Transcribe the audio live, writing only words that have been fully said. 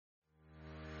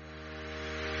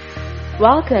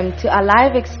Welcome to our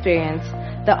live experience,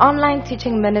 the online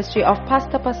teaching ministry of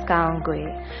Pastor Pascal Ngwe.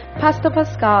 Pastor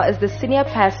Pascal is the senior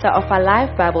pastor of our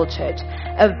Life Bible Church,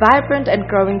 a vibrant and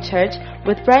growing church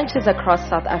with branches across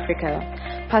South Africa.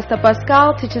 Pastor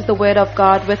Pascal teaches the Word of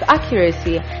God with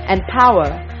accuracy and power,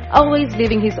 always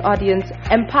leaving his audience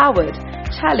empowered,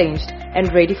 challenged,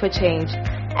 and ready for change.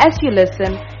 As you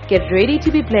listen, get ready to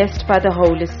be blessed by the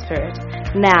Holy Spirit.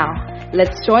 Now,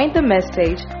 let's join the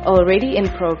message already in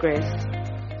progress.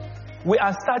 We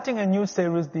are starting a new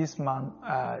series this month,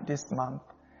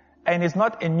 and it's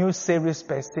not a new series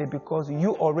per se because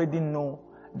you already know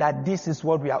that this is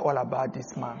what we are all about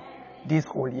this month, this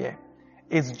whole year.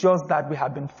 It's just that we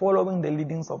have been following the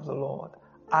leadings of the Lord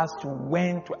as to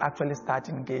when to actually start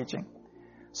engaging.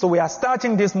 So we are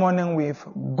starting this morning with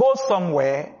Go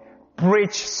Somewhere,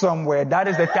 Preach Somewhere. That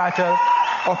is the title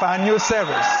of our new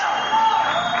series.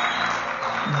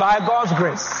 By God's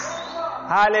grace.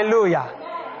 Hallelujah.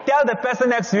 Tell the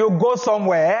person next to you, go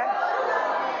somewhere.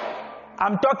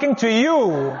 I'm talking to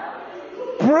you.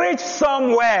 Preach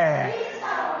somewhere.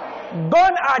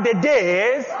 Gone are the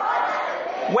days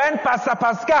when Pastor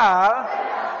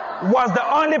Pascal was the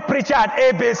only preacher at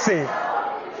ABC.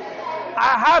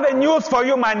 I have a news for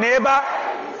you, my neighbor.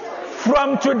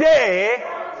 From today,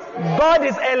 God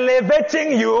is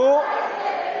elevating you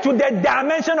to the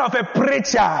dimension of a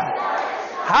preacher.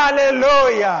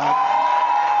 Hallelujah.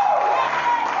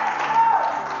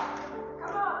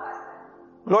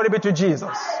 Glory be to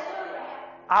Jesus.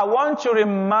 I want to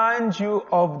remind you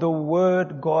of the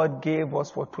word God gave us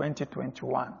for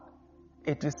 2021.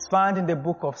 It is found in the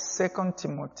book of 2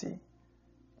 Timothy,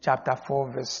 chapter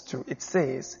 4, verse 2. It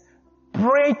says,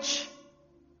 preach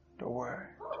the word.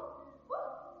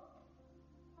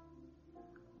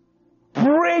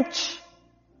 Preach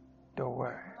the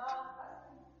word.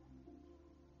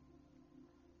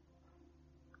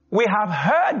 We have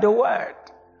heard the word.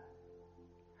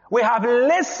 We have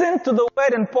listened to the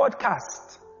word in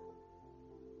podcast.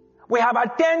 We have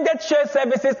attended church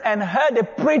services and heard the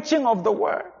preaching of the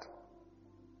word.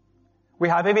 We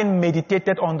have even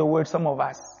meditated on the word, some of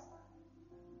us.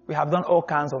 We have done all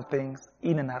kinds of things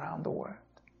in and around the word.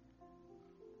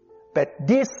 But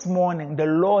this morning, the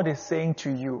Lord is saying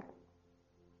to you,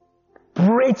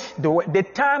 preach the word. The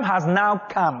time has now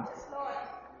come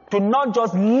to not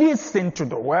just listen to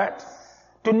the word,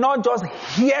 to not just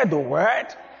hear the word,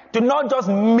 to not just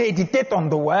meditate on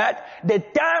the word. The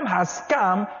time has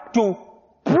come to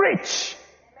preach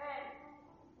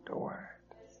the word.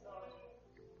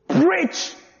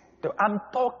 Preach. I'm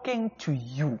talking to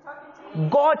you.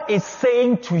 God is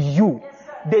saying to you,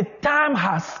 the time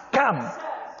has come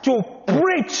to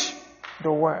preach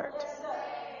the word.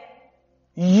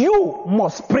 You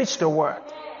must preach the word.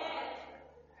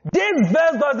 This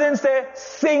verse doesn't say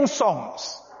sing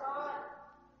songs.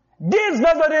 This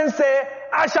verse doesn't say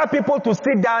usher people to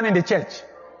sit down in the church.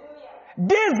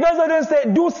 This verse doesn't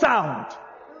say do sound.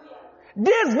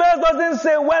 This verse doesn't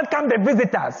say welcome the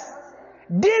visitors.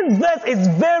 This verse is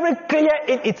very clear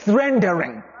in its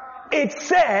rendering. It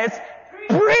says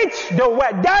preach the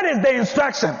word. That is the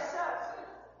instruction.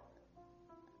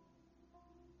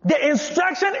 The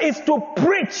instruction is to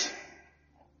preach.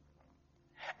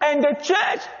 And the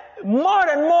church more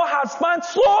and more has found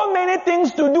so many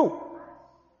things to do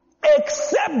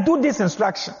except do this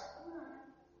instruction.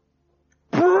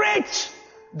 Preach.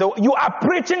 You are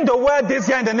preaching the word this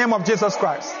year in the name of Jesus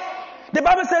Christ. The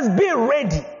Bible says be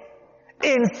ready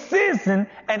in season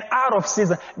and out of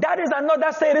season. That is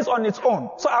another series on its own.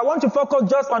 So I want to focus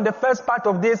just on the first part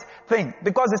of this thing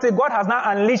because they say God has now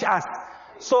unleashed us.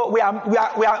 So we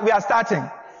are starting.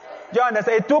 Do you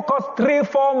understand? It took us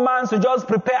 3-4 months to just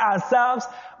prepare ourselves,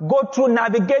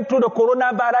 navigate through the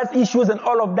coronavirus issues and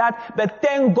all of that. But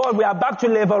thank God we are back to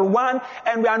level 1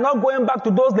 and we are not going back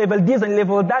to those level this and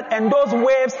level that. And those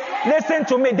waves, listen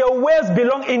to me, the waves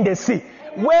belong in the sea.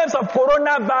 Waves of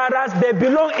coronavirus, they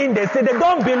belong in the sea. They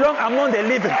don't belong among the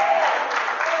living.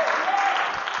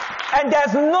 And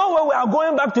there's no way we are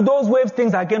going back to those waves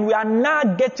things again. We are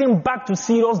now getting back to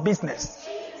serious business.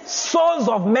 Souls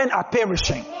of men are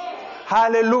perishing.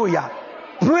 Hallelujah.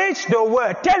 Preach the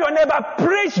word. Tell your neighbor,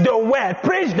 preach the word.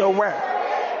 Preach the word.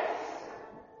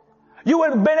 You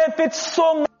will benefit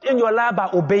so much in your life by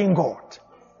obeying God.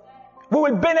 We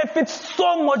will benefit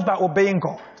so much by obeying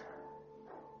God.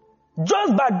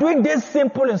 Just by doing this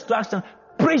simple instruction,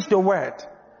 preach the word.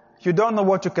 You don't know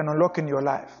what you can unlock in your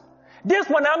life. This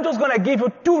one, I'm just going to give you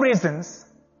 2 reasons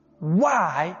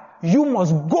why you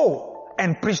must go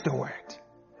and preach the word.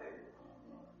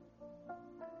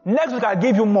 Next week I'll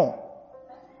give you more.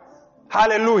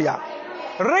 Hallelujah.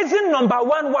 Reason number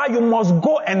 1 why you must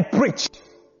go and preach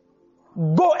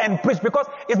Go and preach, because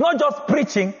it's not just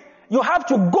preaching. You have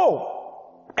to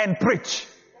go and preach.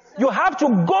 You have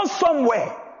to go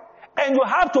somewhere and you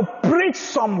have to preach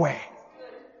somewhere.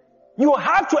 You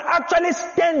have to actually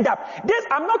stand up. This,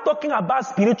 I'm not talking about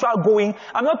spiritual going.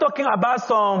 I'm not talking about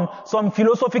some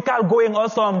philosophical going or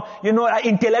some,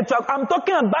 intellectual. I'm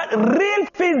talking about real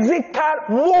physical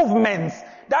movements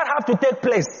that have to take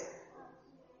place.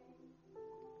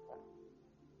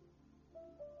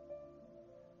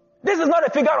 This is not a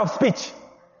figure of speech.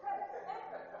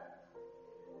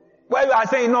 Where you are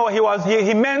saying, no,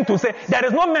 he meant to say. There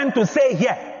is no meant to say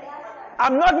here.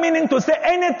 I'm not meaning to say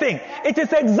anything. It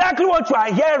is exactly what you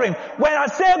are hearing. When I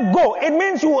say go, it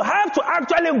means you have to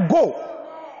actually go.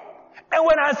 And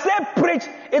when I say preach,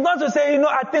 it's not to say,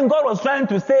 I think God was trying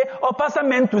to say, or pastor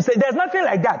meant to say. There's nothing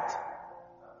like that.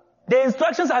 The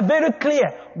instructions are very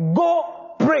clear.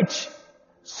 Go preach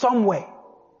somewhere.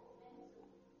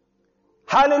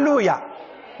 Hallelujah.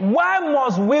 Why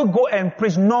must we go and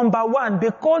preach? Number one,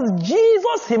 because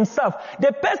Jesus himself,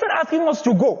 the person asking us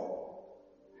to go,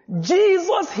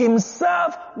 Jesus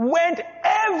himself went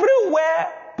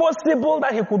everywhere possible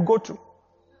that he could go to.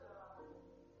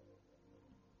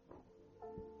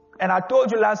 And I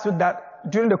told you last week that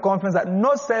during the conference that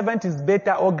no servant is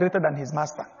better or greater than his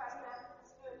master.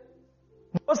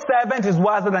 No servant is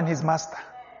wiser than his master.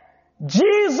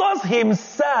 Jesus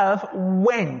himself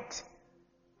went.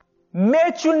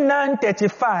 Matthew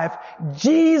 9:35,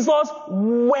 Jesus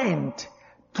went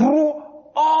through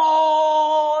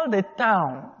all the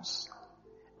towns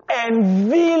and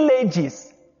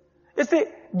villages. You see,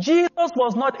 Jesus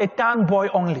was not a town boy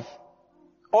only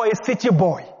or a city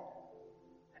boy.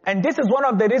 And this is one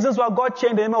of the reasons why God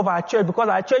changed the name of our church, because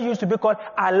our church used to be called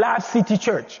Alive City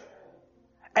Church.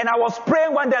 And I was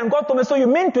praying one day and God told me, so you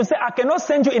mean to say I cannot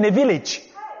send you in a village?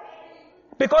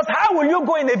 Because how will you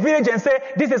go in a village and say,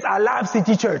 this is Alive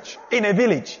City Church in a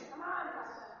village?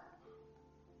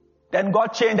 Then God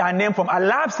changed our name from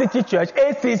Alive City Church,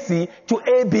 ACC, to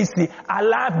ABC,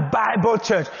 Alive Bible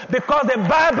Church. Because the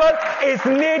Bible is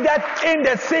needed in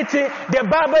the city, the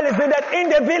Bible is needed in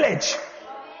the village.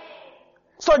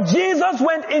 So Jesus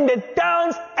went in the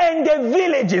towns and the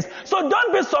villages. So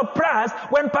don't be surprised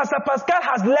when Pastor Pascal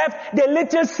has left the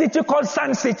little city called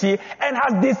Sun City and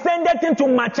has descended into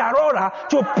Macharora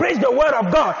to preach the word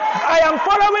of God. I am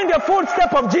following the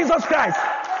footsteps of Jesus Christ.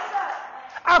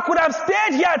 I could have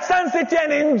stayed here at Sun City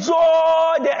and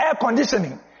enjoyed the air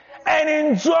conditioning and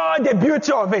enjoy the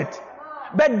beauty of it.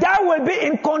 But that will be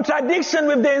in contradiction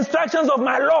with the instructions of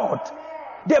my Lord.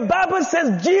 The Bible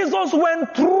says Jesus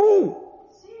went through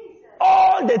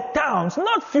all the towns,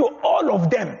 not few, all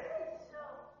of them.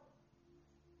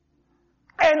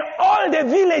 And all the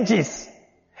villages.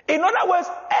 In other words,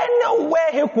 anywhere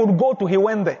he could go to, he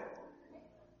went there.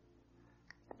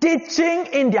 Teaching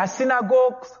in their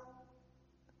synagogues,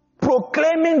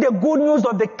 proclaiming the good news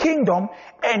of the kingdom,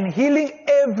 and healing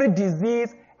every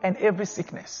disease and every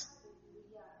sickness.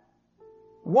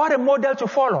 What a model to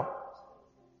follow.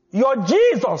 Your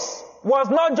Jesus was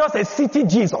not just a city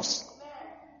Jesus.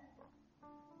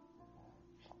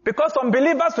 Because some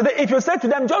believers today, if you say to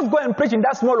them, just go and preach in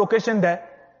that small location there,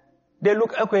 they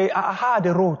look, okay, how are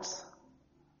the roads?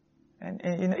 And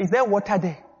is there water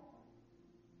there?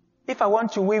 If I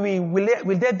want to wee-wee,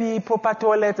 will there be proper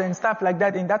toilets and stuff like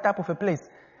that in that type of a place?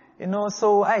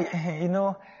 So I'll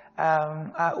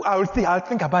see, I'll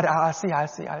think about it, I'll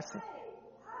see.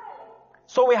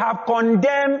 So we have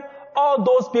condemned all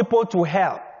those people to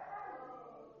hell.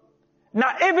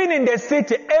 Now, even in the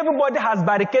city, everybody has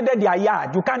barricaded their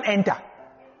yard. You can't enter.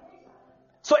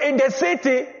 So in the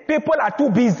city, people are too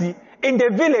busy. In the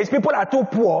village, people are too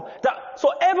poor.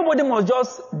 So everybody must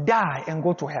just die and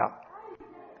go to hell.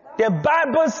 The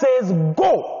Bible says,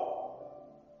 go.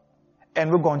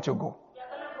 And we're going to go.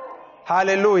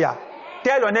 Hallelujah.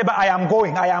 Tell your neighbor, I am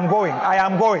going, I am going, I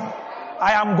am going.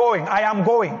 I am going, I am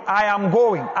going, I am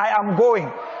going, I am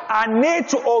going. I need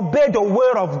to obey the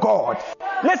word of God.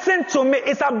 Listen to me.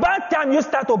 It's about time you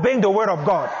start obeying the word of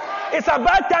God. It's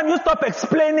about time you stop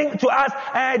explaining to us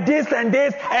this and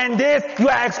this and this. You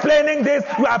are explaining this.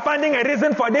 You are finding a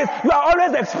reason for this. You are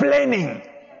always explaining.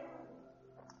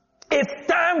 It's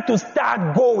time to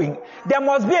start going. There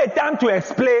must be a time to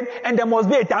explain and there must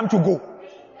be a time to go.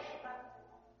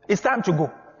 It's time to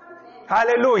go.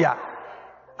 Hallelujah.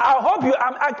 I hope you,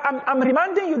 I'm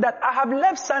reminding you that I have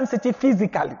left Sun City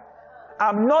physically.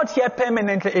 I'm not here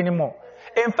permanently anymore.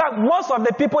 In fact, most of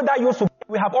the people that used to be,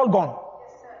 we have all gone.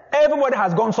 Everybody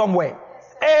has gone somewhere.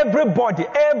 Everybody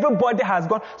has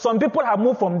gone. Some people have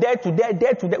moved from there to there,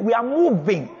 there to there. We are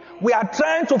moving. We are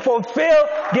trying to fulfill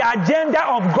the agenda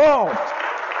of God.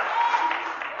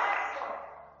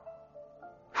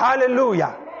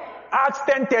 Hallelujah. Acts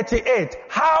 10:38.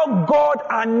 How God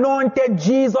anointed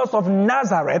Jesus of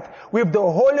Nazareth with the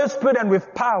Holy Spirit and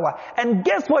with power. And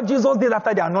guess what Jesus did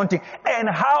after the anointing? And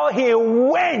how he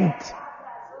went.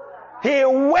 He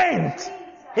went.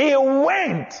 He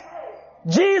went.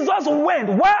 Jesus went.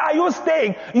 Where are you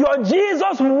staying? Your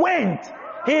Jesus went.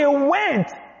 He went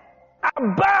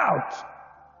about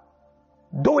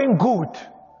doing good.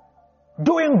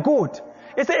 Doing good.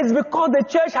 He said it's because the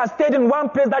church has stayed in one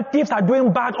place that thieves are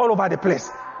doing bad all over the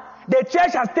place. The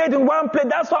church has stayed in one place.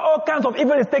 That's why all kinds of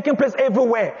evil is taking place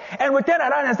everywhere. And we turn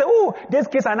around and say, oh, these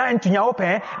kids are not into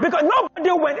Nyaope. Because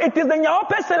nobody went. It is the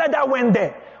Nyaope seller that went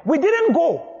there. We didn't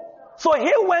go. So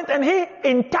he went and he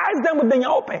enticed them with the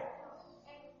Nyaope.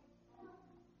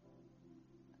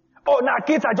 Oh, now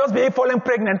kids are just being falling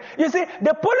pregnant. You see,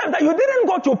 the problem is that you didn't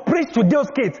go to preach to those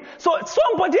kids. So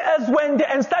somebody else went there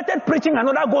and started preaching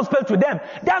another gospel to them.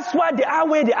 That's why they are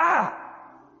where they are.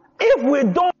 If we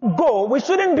don't go, we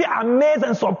shouldn't be amazed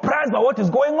and surprised by what is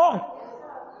going on.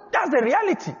 That's the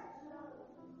reality.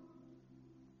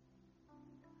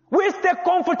 We stay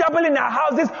comfortable in our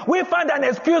houses. We find an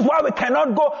excuse why we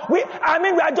cannot go. We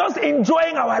are just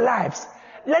enjoying our lives.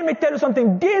 Let me tell you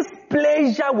something. This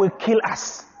pleasure will kill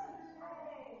us.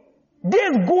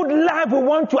 This good life we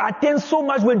want to attain so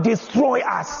much will destroy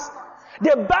us.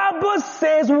 The Bible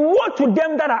says, woe to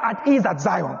them that are at ease at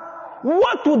Zion.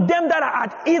 Woe to them that are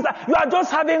at ease. You are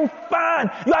just having fun.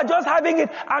 You are just having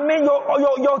it.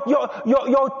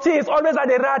 Your tea is always at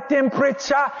the right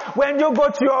temperature. When you go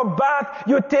to your bath,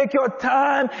 you take your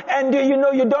time, and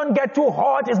you don't get too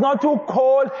hot. It's not too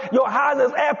cold. Your house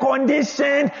is air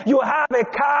conditioned. You have a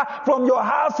car. From your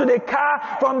house to the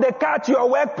car, from the car to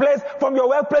your workplace, from your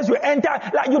workplace you enter.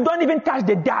 Like you don't even touch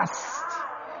the dust.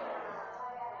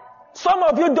 Some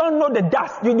of you don't know the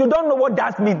dust. You don't know what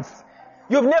dust means.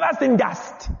 You've never seen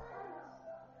dust.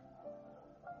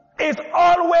 It's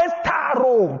always tar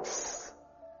roads.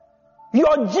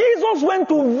 Your Jesus went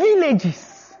to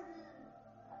villages.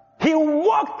 He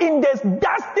walked in the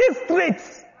dusty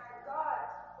streets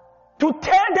to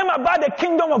tell them about the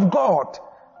kingdom of God.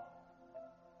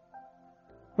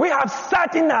 We have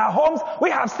sat in our homes. We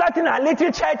have sat in our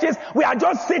little churches. We are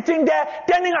just sitting there,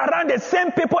 turning around the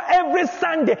same people every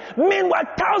Sunday. Meanwhile,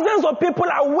 thousands of people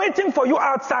are waiting for you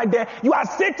outside there. You are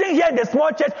sitting here in the small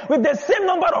church with the same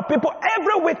number of people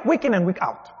every week, week in and week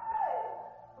out.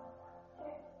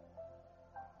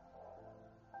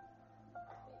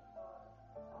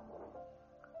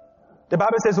 The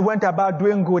Bible says he went about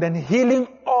doing good and healing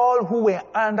all who were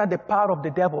under the power of the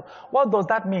devil. What does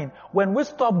that mean? When we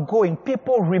stop going,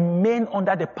 people remain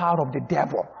under the power of the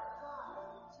devil.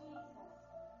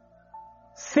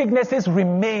 Sicknesses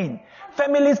remain.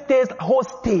 Families stay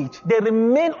hostage. They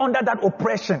remain under that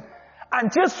oppression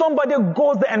until somebody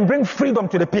goes there and brings freedom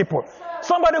to the people.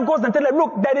 Somebody goes and tells them,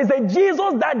 look, there is a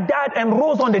Jesus that died and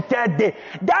rose on the third day.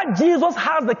 That Jesus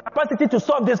has the capacity to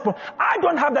solve this problem. I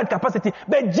don't have that capacity,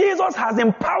 but Jesus has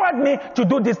empowered me to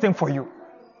do this thing for you.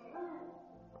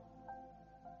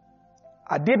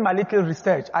 I did my little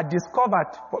research. I discovered,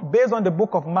 based on the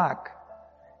book of Mark,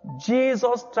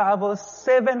 Jesus traveled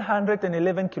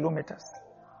 711 kilometers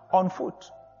on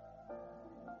foot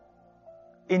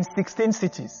in 16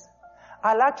 cities.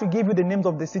 I'd like to give you the names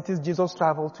of the cities Jesus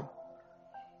traveled to.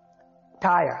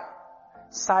 Tyre,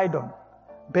 Sidon,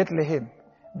 Bethlehem,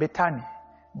 Bethany,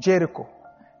 Jericho,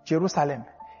 Jerusalem,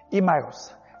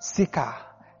 Emmaus, Sychar,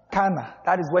 Cana,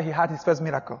 that is where he had his first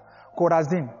miracle,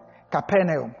 Chorazin,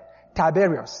 Capernaum,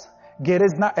 Tiberias,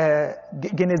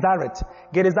 Gennesaret.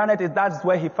 Gennesaret, that's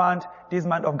where he found this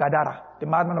man of Gadara, the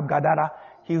madman of Gadara.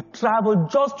 He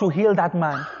traveled just to heal that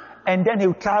man, and then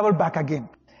he traveled back again.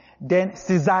 Then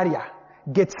Caesarea,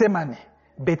 Gethsemane,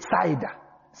 Bethsaida,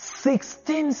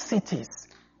 16 cities.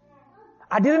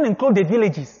 I didn't include the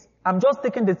villages. I'm just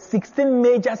taking the 16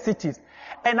 major cities.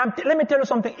 And let me tell you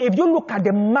something. If you look at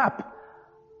the map,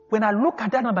 when I look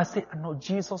at that map, I say, no,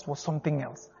 Jesus was something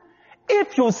else.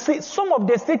 If you see some of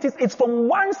the cities, it's from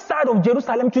one side of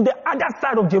Jerusalem to the other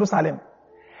side of Jerusalem.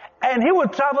 And he will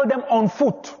travel them on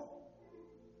foot.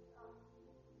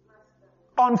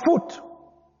 On foot.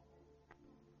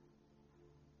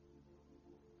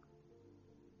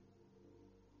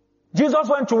 Jesus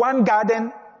went to one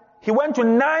garden. He went to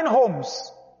 9 homes,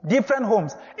 different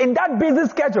homes. In that busy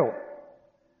schedule,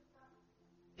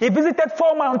 he visited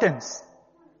 4 mountains.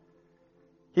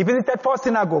 He visited 4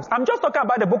 synagogues. I'm just talking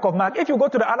about the book of Mark. If you go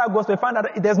to the other gospel, you find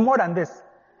out there's more than this.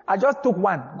 I just took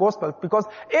one gospel because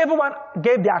everyone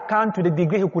gave their account to the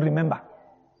degree he could remember.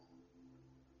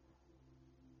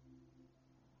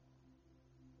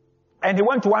 And he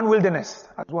went to one wilderness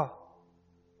as well.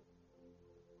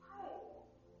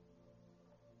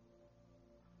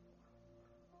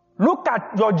 Look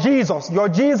at your Jesus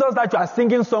that you are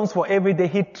singing songs for every day.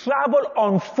 He traveled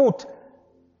on foot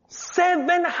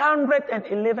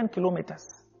 711 kilometers.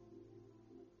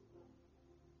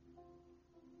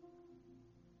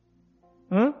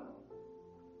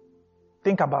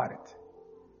 Think about it.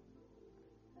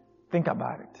 Think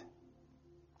about it.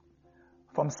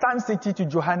 From Sun City to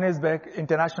Johannesburg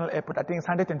International Airport, I think it's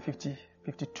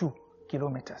 152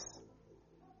 kilometers.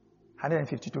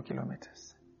 152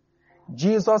 kilometers.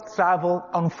 Jesus traveled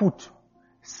on foot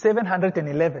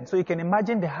 711. So you can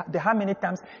imagine how many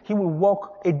times he will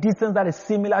walk a distance that is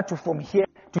similar to from here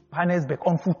to Johannesburg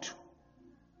on foot.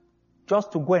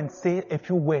 Just to go and say a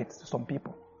few words to some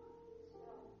people.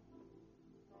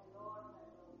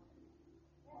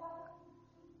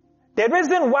 The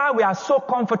reason why we are so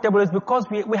comfortable is because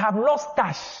we have lost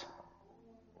touch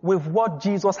with what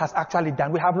Jesus has actually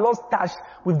done. We have lost touch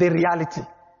with the reality.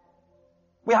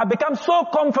 We have become so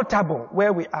comfortable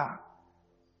where we are.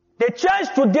 The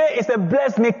church today is a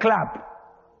bless me clap.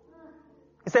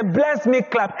 It's a bless me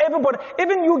clap. Everybody,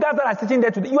 even you guys that are sitting there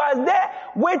today, you are there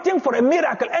waiting for a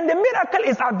miracle, and the miracle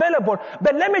is available.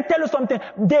 But let me tell you something,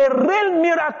 the real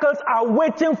miracles are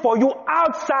waiting for you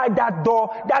outside that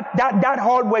door, that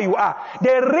hall where you are.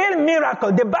 The real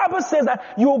miracle, the Bible says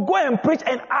that you go and preach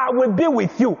and I will be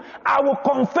with you. I will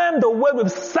confirm the word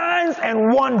with signs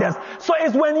and wonders. So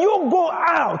it's when you go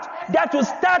out that you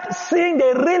start seeing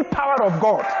the real power of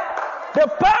God. The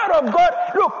power of God,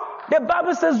 look, the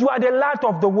Bible says you are the light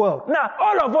of the world. Now,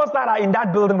 all of us that are in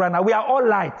that building right now, we are all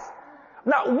lights.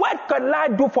 Now, what can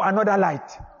light do for another light?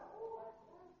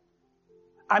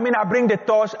 I mean, I bring the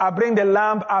torch, I bring the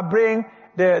lamp, I bring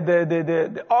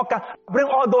the altar, I bring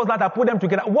all those that I put them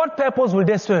together. What purpose will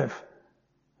they serve?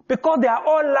 Because they are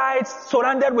all lights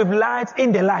surrounded with lights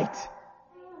in the light.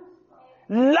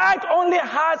 Light only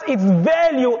has its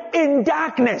value in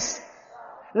darkness.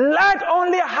 Light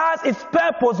only has its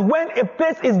purpose when a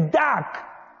place is dark.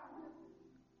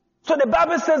 So the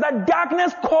Bible says that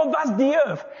darkness covers the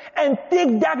earth and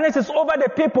thick darkness is over the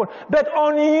people. But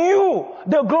on you,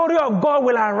 the glory of God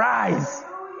will arise.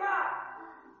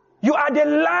 You are the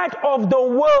light of the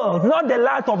world, not the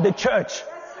light of the church.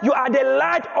 You are the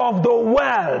light of the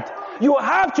world. You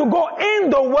have to go in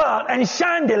the world and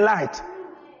shine the light.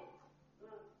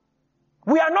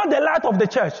 We are not the light of the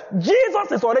church.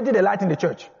 Jesus is already the light in the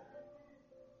church.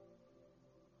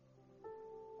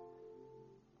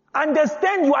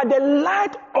 Understand you are the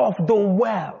light of the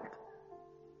world.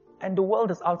 And the world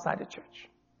is outside the church.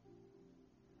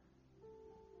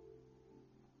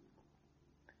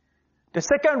 The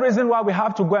second reason why we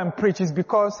have to go and preach is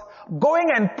because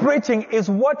going and preaching is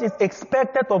what is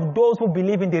expected of those who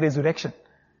believe in the resurrection.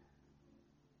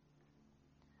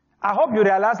 I hope you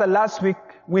realize that last week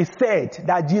we said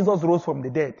that Jesus rose from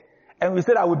the dead. And we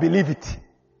said that we believe it.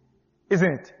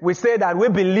 Isn't it? We said that we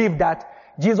believe that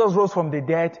Jesus rose from the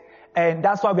dead. And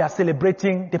that's why we are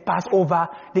celebrating the Passover,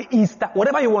 the Easter,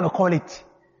 whatever you want to call it.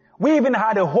 We even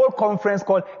had a whole conference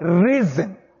called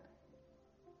Risen.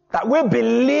 That we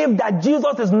believe that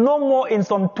Jesus is no more in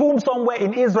some tomb somewhere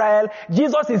in Israel.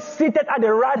 Jesus is seated at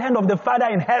the right hand of the Father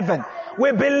in heaven.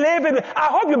 We believe it. I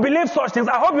hope you believe such things.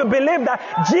 I hope you believe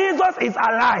that Jesus is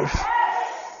alive.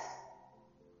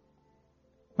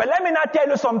 But let me now tell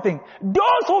you something.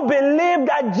 Those who believe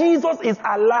that Jesus is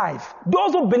alive,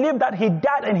 those who believe that he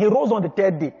died and he rose on the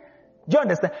third day, do you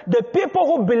understand? The people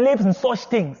who believe in such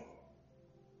things,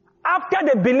 after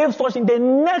they believe such things, the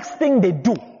next thing they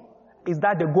do is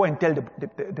that they go and tell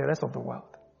the rest of the world.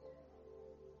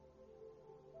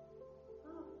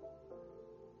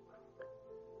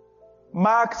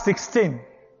 Mark 16.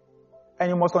 And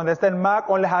you must understand, Mark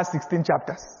only has 16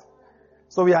 chapters.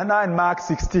 So we are now in Mark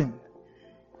 16,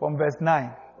 from verse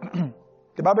 9.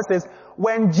 The Bible says,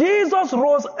 when Jesus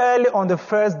rose early on the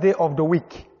first day of the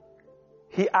week,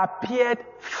 he appeared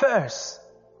first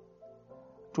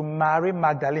to Mary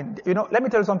Magdalene. You know, let me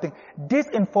tell you something. This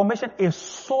information is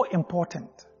so important.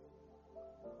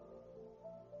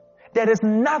 There is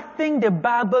nothing the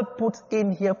Bible puts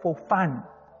in here for fun.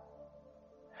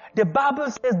 The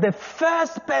Bible says the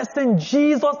first person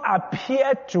Jesus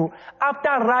appeared to after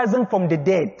rising from the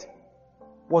dead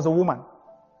was a woman.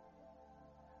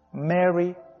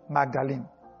 Mary Magdalene.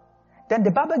 Then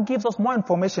the Bible gives us more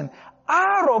information,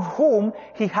 out of whom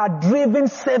he had driven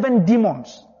 7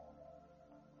 demons.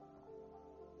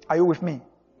 Are you with me?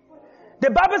 The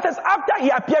Bible says after he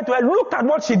appeared to her, look at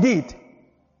what she did.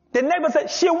 The neighbor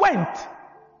said, she went.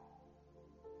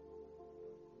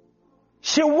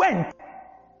 She went.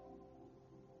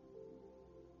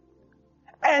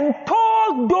 And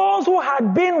told those who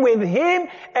had been with him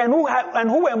and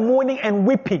who were mourning and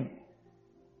weeping.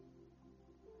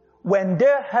 when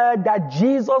they heard that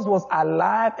Jesus was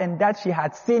alive and that she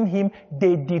had seen him,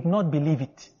 they did not believe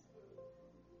it.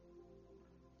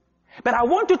 But I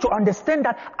want you to understand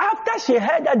that after she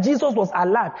heard that Jesus was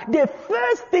alive, the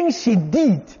first thing she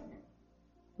did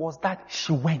was that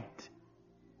she went.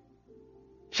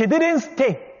 She didn't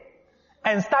stay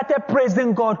and started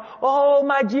praising God. Oh,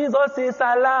 my Jesus is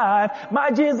alive. My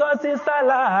Jesus is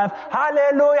alive.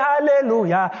 Hallelujah,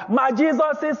 hallelujah. My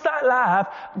Jesus is alive.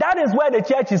 That is where the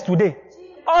church is today.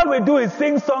 All we do is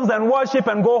sing songs and worship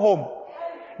and go home.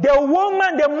 The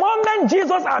woman, the moment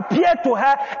Jesus appeared to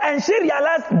her and she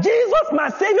realized Jesus, my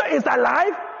Savior, is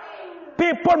alive,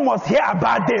 people must hear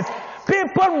about this.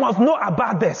 People must know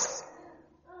about this.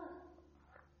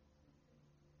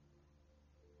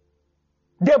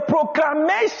 The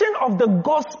proclamation of the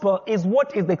gospel is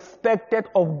what is expected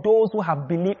of those who have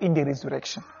believed in the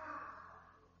resurrection.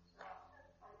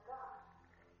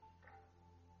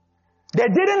 They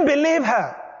didn't believe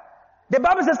her. The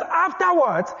Bible says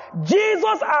afterwards,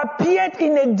 Jesus appeared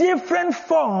in a different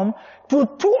form to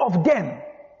two of them.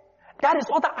 That is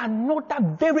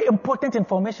another very important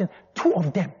information. Two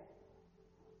of them.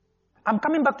 I'm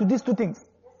coming back to these two things.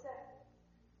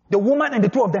 The woman and the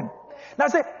two of them. Now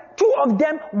say, two of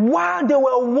them, while they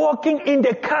were walking in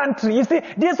the country. You see,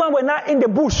 this one were now in the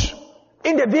bush,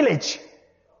 in the village.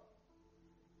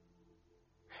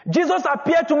 Jesus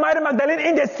appeared to Mary Magdalene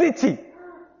in the city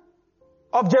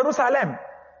of Jerusalem.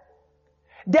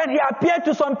 Then he appeared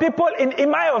to some people in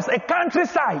Emmaus, a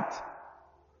countryside.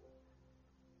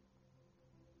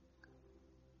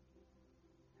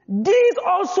 These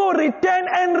also returned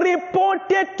and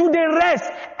reported to the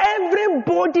rest.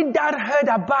 Everybody that heard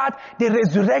about the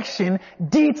resurrection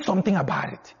did something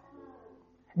about it.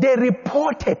 They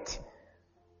reported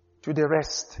to the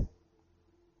rest.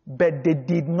 But they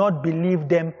did not believe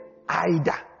them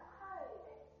either.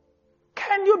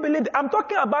 Can you believe that? I'm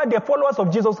talking about the followers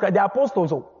of Jesus Christ, the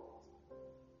apostles.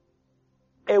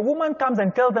 A woman comes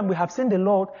and tells them, we have seen the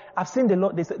Lord. I've seen the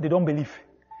Lord. They don't believe.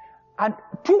 And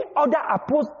two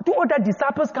other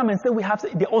disciples come and say, we have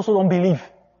seen. They also don't believe.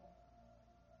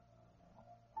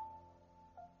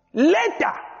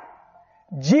 Later,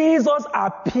 Jesus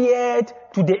appeared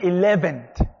to the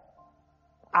 11th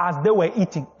as they were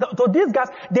eating. So these guys,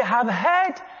 they have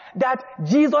heard that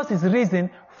Jesus is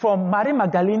risen from Mary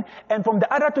Magdalene and from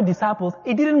the other two disciples.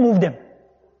 It didn't move them.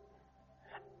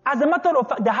 As a matter of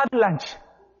fact, they had lunch.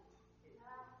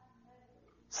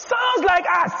 Sounds like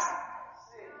us.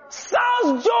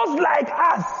 Sounds just like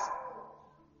us.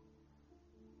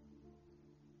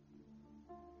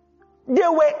 They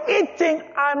were eating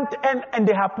and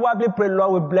they have probably prayed,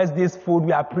 Lord, we bless this food.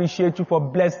 We appreciate you for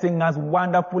blessing us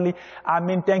wonderfully.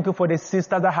 Thank you for the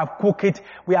sisters that have cooked it.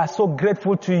 We are so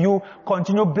grateful to you.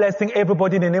 Continue blessing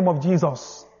everybody in the name of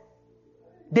Jesus.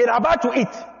 They're about to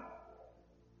eat.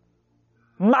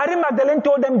 Mary Magdalene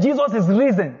told them Jesus is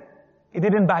risen. He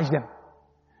didn't budge them.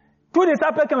 Two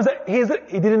disciples came and said,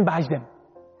 he didn't budge them.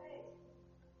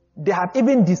 They have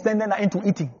even descended into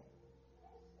eating.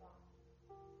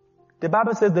 The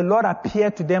Bible says the Lord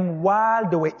appeared to them while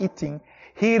they were eating.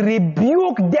 He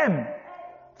rebuked them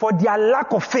for their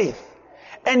lack of faith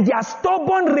and their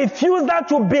stubborn refusal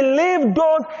to believe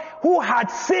those who had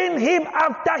seen him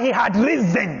after he had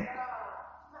risen.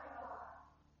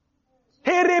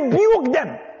 He rebuked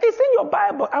them. It's in your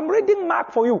Bible. I'm reading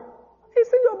Mark for you. It's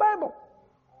in your Bible.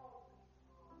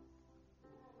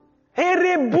 He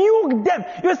rebuked them.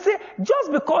 You see,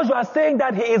 just because you are saying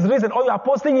that he is risen or you are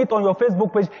posting it on your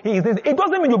Facebook page, he is risen, it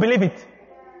doesn't mean you believe it.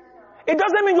 It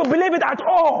doesn't mean you believe it at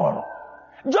all.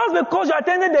 Just because you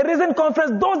attended the risen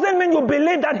conference doesn't mean you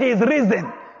believe that he is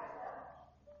risen.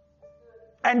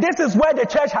 And this is where the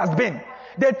church has been.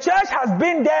 The church has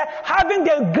been there having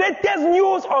the greatest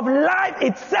news of life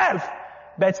itself,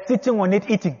 but sitting on it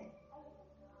eating.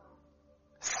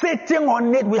 Sitting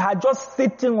on it, we are just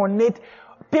sitting on it.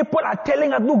 People are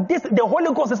telling us, look, the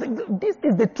Holy Ghost this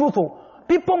is the truth.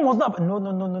 People must not.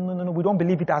 No, we don't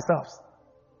believe it ourselves.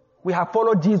 We have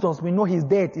followed Jesus. We know he's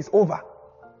dead. It's over.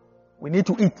 We need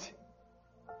to eat.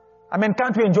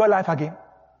 Can't we enjoy life again?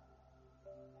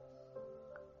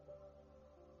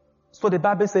 So the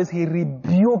Bible says he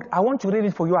rebuked. I want to read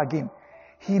it for you again.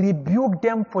 He rebuked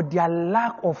them for their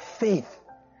lack of faith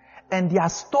and their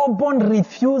stubborn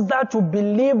refusal to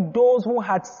believe those who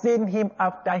had seen him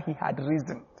after he had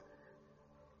risen.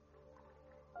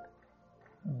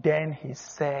 Then he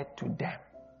said to them,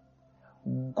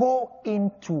 go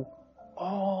into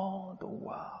all the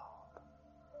world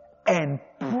and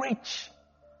preach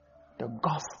the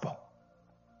gospel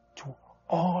to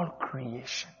all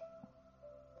creation.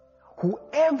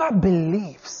 Whoever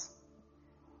believes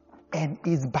and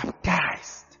is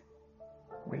baptized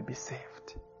will be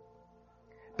saved.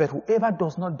 But whoever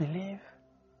does not believe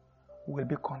will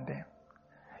be condemned.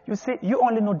 You see, you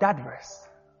only know that verse.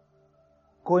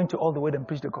 Go into all the world and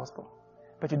preach the gospel.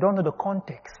 But you don't know the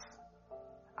context.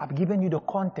 I've given you the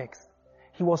context.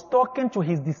 He was talking to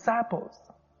his disciples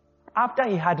after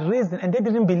he had risen, and they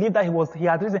didn't believe that he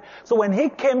had risen. So when he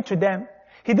came to them,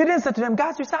 he didn't say to them,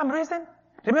 guys, you say I'm risen?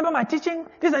 Remember my teaching?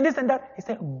 This and this and that. He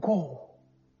said, go.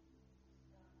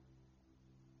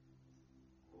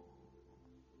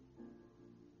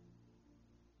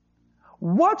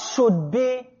 What should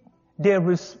be the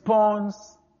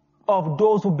response of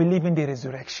those who believe in the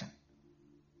resurrection?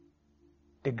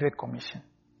 The Great Commission.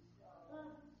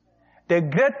 The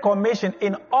Great Commission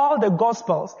in all the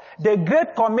Gospels, the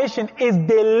Great Commission is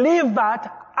delivered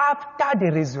after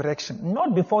the resurrection,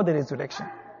 not before the resurrection.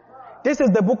 This is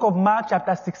the book of Mark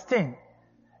chapter 16.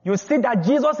 You see that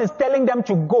Jesus is telling them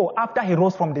to go after he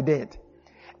rose from the dead.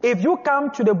 If you come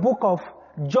to the book of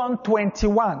John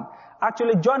 21,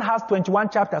 actually John has 21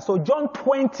 chapters, so John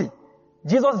 20,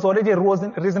 Jesus is already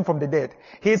risen from the dead.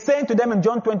 He is saying to them in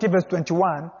John 20 verse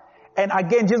 21, and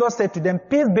again Jesus said to them,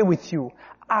 peace be with you.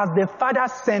 As the Father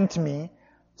sent me,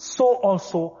 so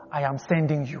also I am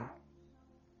sending you.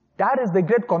 That is the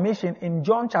Great Commission in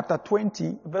John chapter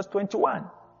 20 verse 21.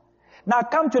 Now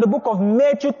come to the book of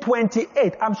Matthew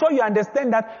 28. I'm sure you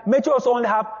understand that Matthew also only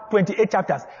have 28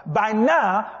 chapters. By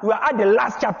now, we are at the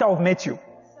last chapter of Matthew.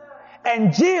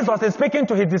 And Jesus is speaking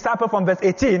to his disciples from verse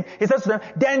 18. He says to them,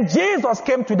 then Jesus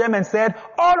came to them and said,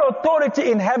 all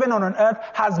authority in heaven and on earth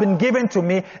has been given to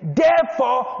me.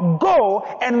 Therefore, go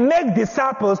and make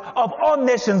disciples of all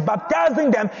nations, baptizing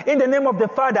them in the name of the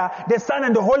Father, the Son,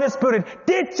 and the Holy Spirit,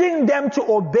 teaching them to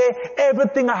obey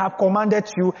everything I have commanded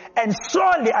you. And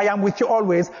surely I am with you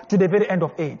always to the very end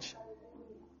of age.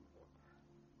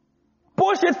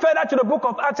 Push it further to the book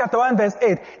of Acts chapter 1 verse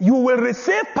 8. You will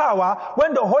receive power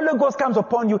when the Holy Ghost comes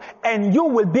upon you, and you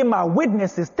will be my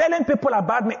witnesses, telling people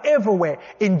about me everywhere,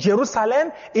 in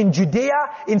Jerusalem, in Judea,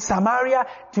 in Samaria,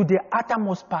 to the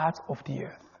uttermost parts of the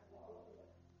earth.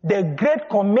 The Great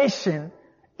Commission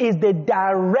is the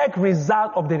direct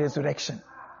result of the resurrection.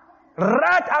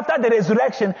 Right after the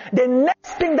resurrection, the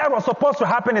next thing that was supposed to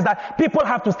happen is that people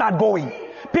have to start going.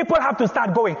 People have to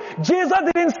start going. Jesus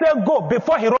didn't say go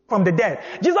before he rose from the dead.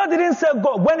 Jesus didn't say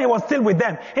go when he was still with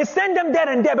them. He sent them there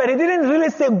and there, but he didn't really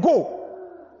say go.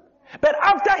 But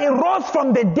after he rose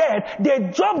from the dead,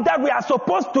 the job that we are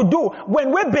supposed to do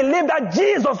when we believe that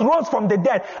Jesus rose from the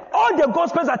dead, all the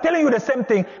Gospels are telling you the same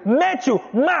thing. Matthew,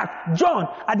 Mark,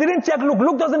 John. I didn't check Luke.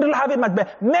 Luke doesn't really have it much,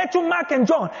 but Matthew, Mark, and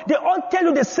John, they all tell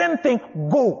you the same thing.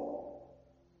 Go.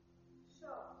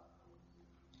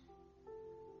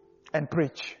 And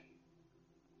preach.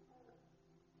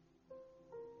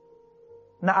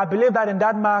 Now I believe that in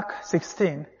that Mark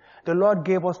 16, the Lord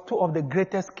gave us two of the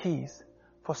greatest keys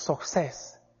for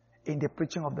success in the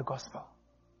preaching of the gospel.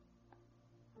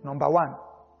 Number one,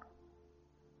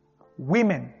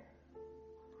 women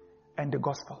and the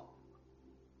gospel.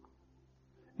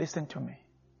 Listen to me.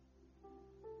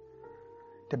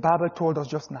 The Bible told us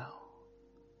just now,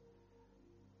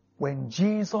 when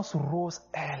Jesus rose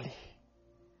early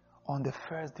on the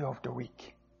first day of the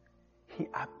week, he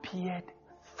appeared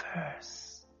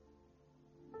first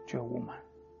to a woman.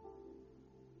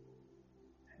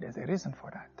 There's a reason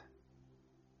for that.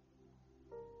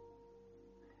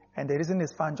 And the reason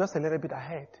is found just a little bit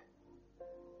ahead.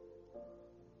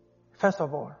 First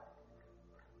of all,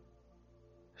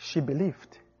 she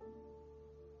believed.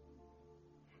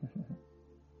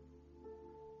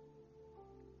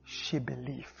 She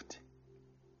believed.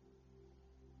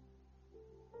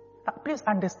 Now, please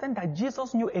understand that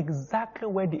Jesus knew exactly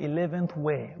where the 11th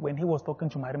were when he was talking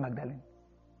to Mary Magdalene.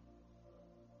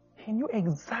 He knew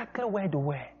exactly where they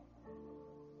were.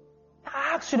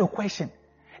 I ask you the question.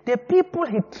 The people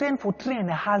he trained for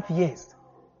 3.5 years,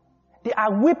 they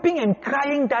are weeping and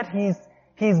crying that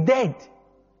he's dead.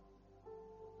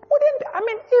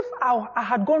 If I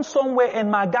had gone somewhere and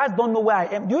my guys don't know where I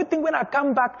am, do you think when I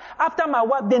come back after my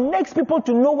wife, the next people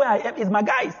to know where I am is my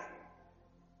guys?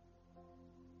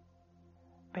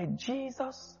 But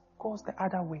Jesus goes the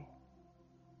other way.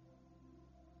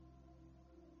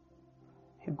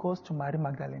 He goes to Mary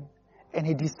Magdalene and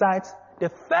he decides the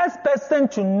first person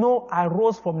to know I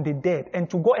rose from the dead and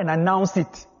to go and announce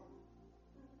it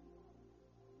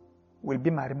will be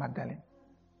Mary Magdalene.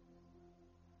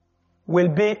 Will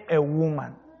be a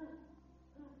woman.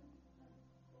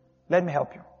 Let me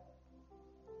help you.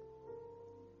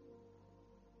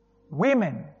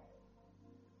 Women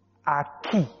are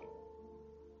key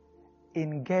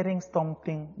in getting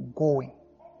something going.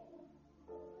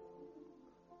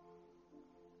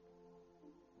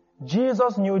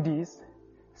 Jesus knew this.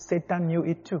 Satan knew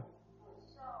it too.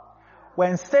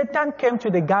 When Satan came to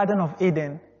the Garden of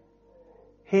Eden,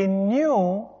 he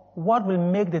knew what will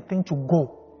make the thing to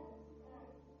go.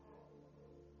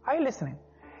 Are you listening?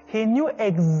 He knew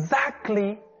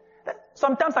exactly.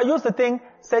 Sometimes I used to think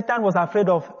Satan was afraid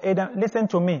of Adam. Listen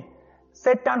to me.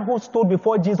 Satan who stood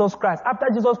before Jesus Christ. After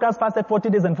Jesus Christ fasted 40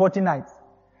 days and 40 nights.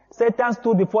 Satan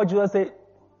stood before Jesus and said,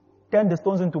 turn the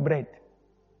stones into bread.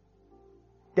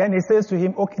 Then he says to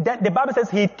him, okay, then the Bible says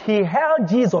he held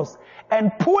Jesus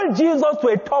and pulled Jesus to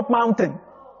a top mountain.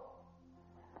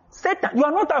 Satan, you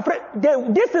are not afraid.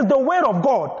 This is the word of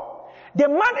God. The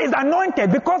man is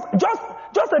anointed because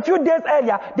just a few days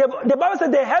earlier, the Bible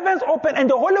said the heavens opened and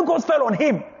the Holy Ghost fell on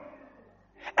him.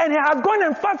 And he has gone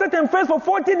and fasted and prayed for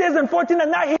 40 days and 40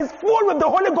 nights. Now he's full with the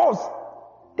Holy Ghost.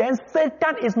 Then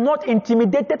Satan is not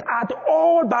intimidated at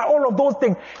all by all of those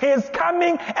things. He is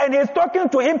coming and he's talking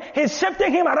to him. He's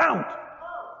shifting him around.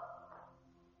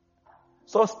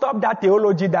 So stop that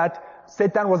theology that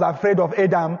Satan was afraid of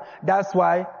Adam. That's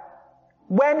why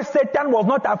when Satan was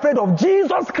not afraid of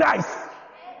Jesus Christ,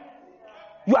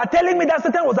 you are telling me that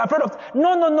Satan was afraid of...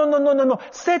 No.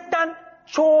 Satan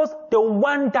chose the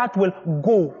one that will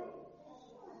go.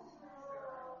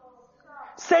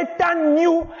 Satan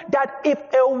knew that if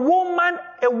a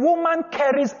woman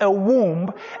carries a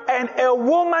womb and a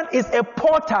woman is a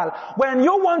portal, when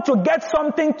you want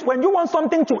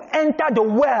something to enter the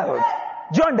world,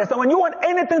 do you understand? When you want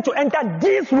anything to enter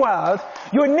this world,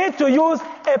 you need to use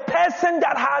a person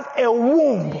that has a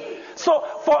womb. So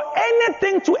for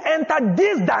anything to enter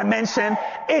this dimension,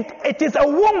 it is a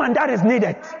woman that is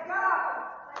needed.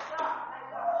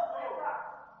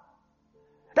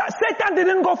 That Satan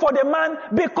didn't go for the man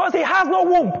because he has no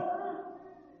womb.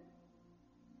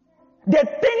 The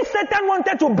thing Satan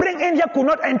wanted to bring in here could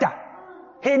not enter.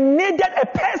 He needed a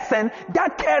person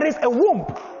that carries a womb.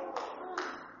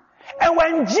 And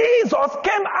when Jesus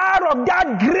came out of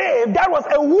that grave, that was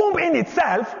a womb in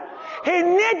itself, he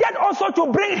needed also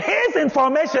to bring his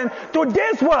information to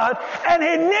this world, and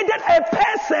he needed a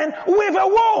person with a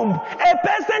womb, a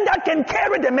person that can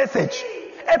carry the message,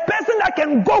 a person that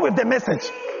can go with the message.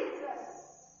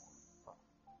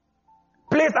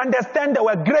 Please understand, there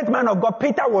were great men of God.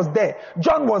 Peter was there,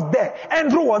 John was there,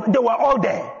 Andrew was, they were all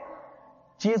there.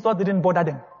 Jesus didn't bother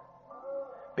them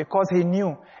because he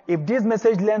knew if this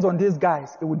message lands on these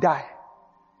guys, it would die.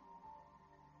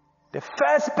 The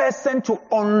first person to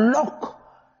unlock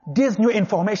this new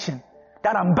information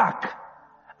that I'm back,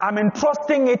 I'm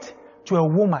entrusting it to a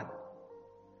woman.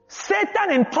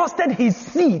 Satan entrusted his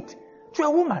seed to a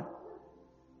woman.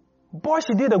 Boy,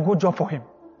 she did a good job for him.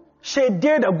 She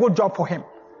did a good job for him.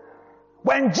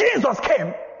 When Jesus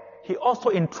came, he also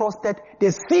entrusted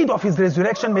the seed of his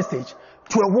resurrection message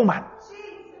to a woman.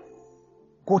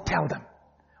 Go tell them.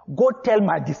 Go tell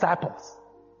my disciples.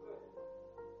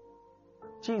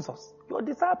 Jesus, your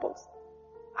disciples.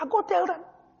 I go tell them.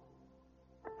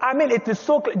 I mean, it is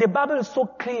so clear. The Bible is so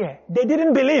clear. They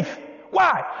didn't believe.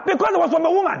 Why? Because it was from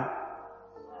a woman.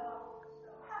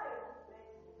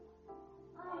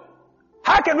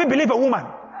 How can we believe a woman?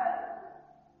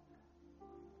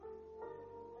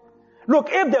 Look,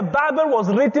 if the Bible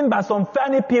was written by some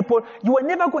funny people, you were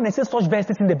never going to see such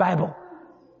verses in the Bible.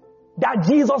 That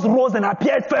Jesus rose and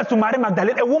appeared first to Mary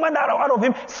Magdalene, a woman that out of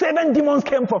him 7 demons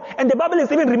came from. And the Bible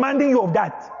is even reminding you of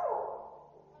that.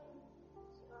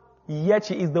 Yet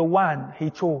she is the one he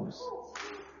chose.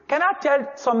 Can I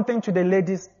tell something to the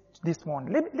ladies this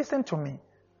morning? Listen to me.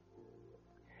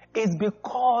 It's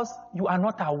because you are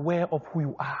not aware of who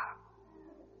you are.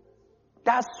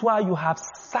 That's why you have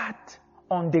sat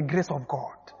on the grace of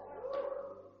God.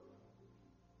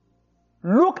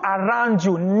 Look around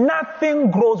you. Nothing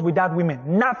grows without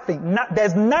women. Nothing.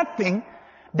 There's nothing.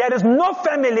 There is no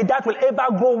family that will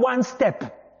ever grow one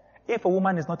step if a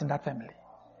woman is not in that family.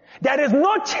 There is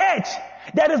no church.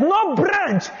 There is no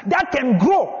branch that can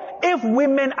grow if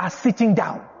women are sitting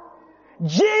down.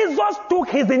 Jesus took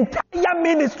his entire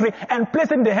ministry and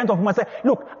placed it in the hands of women and said,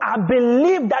 look, I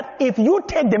believe that if you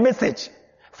take the message,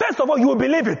 first of all, you will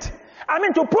believe it. I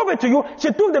mean, to prove it to you,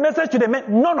 she took the message to the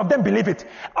men. None of them believed it.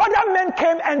 Other men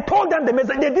came and told them the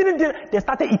message. They didn't. They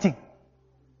started eating.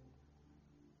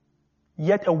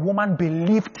 Yet a woman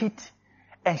believed it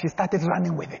and she started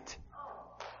running with it.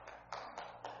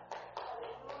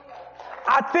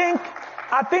 I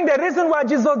think the reason why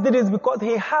Jesus did it is because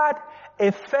he had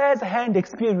a first-hand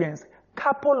experience,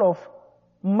 couple of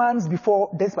months before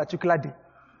this particular day,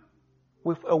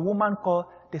 with a woman called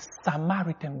the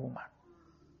Samaritan woman.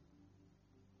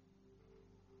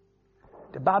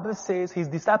 The Bible says his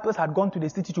disciples had gone to the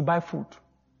city to buy food.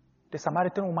 The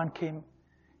Samaritan woman came.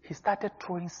 he started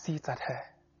throwing seeds at her.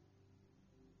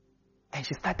 And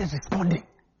she started responding.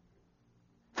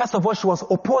 First of all, she was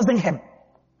opposing him.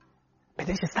 But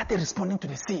then she started responding to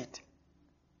the seed.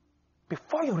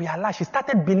 Before you realize, she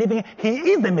started believing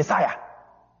he is the Messiah.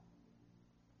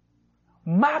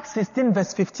 Mark 16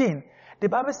 verse 15, the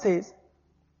Bible says,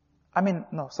 let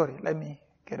me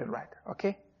get it right,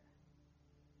 okay?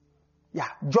 Yeah,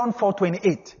 John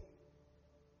 4:28.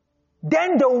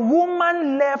 Then the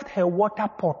woman left her water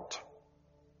pot.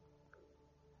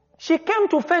 She came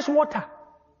to fetch water.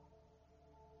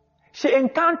 She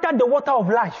encountered the water of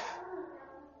life.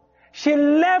 She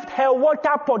left her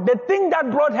water pot, the thing that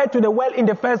brought her to the well in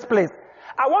the first place.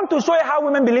 I want to show you how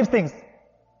women believe things.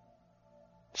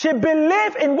 She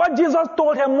believed in what Jesus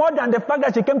told her more than the fact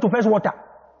that she came to fetch water.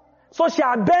 So she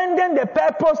abandoned the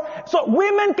purpose. So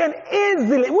women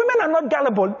are not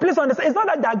gullible. Please understand, it's not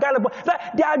that they are gullible.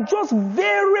 They are just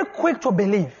very quick to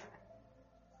believe.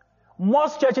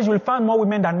 Most churches will find more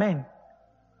women than men.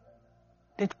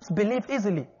 They just believe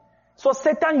easily. So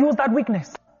Satan used that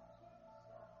weakness.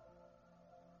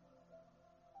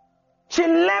 She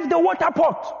left the water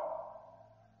pot.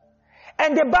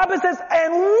 And the Bible says,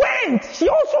 and went. She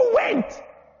also went.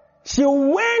 She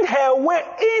went her way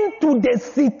into the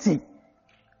city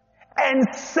and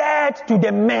said to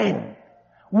the men,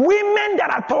 women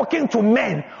that are talking to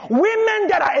men, women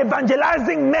that are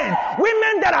evangelizing men,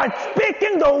 women that are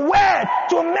speaking the word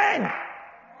to men.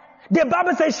 The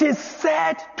Bible says she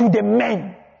said to the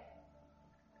men,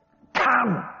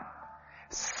 come,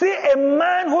 see a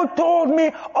man who told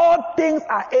me all things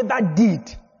I ever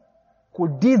did.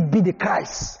 Could this be the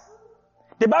Christ?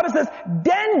 The Bible says,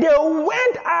 then they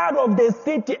went out of the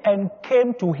city and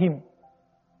came to him.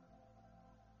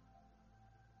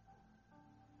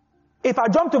 If I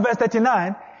jump to verse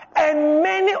 39, and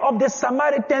many of the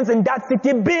Samaritans in that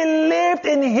city believed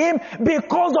in him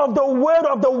because of the word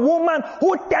of the woman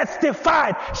who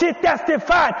testified. She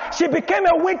testified. She became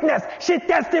a witness. She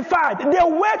testified. The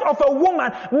word of a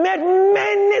woman made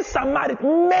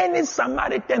many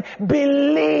Samaritans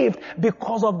believed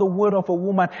because of the word of a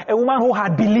woman who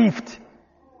had believed.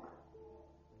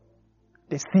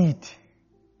 The seed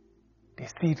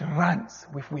runs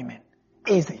with women.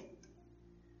 Easy.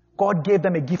 God gave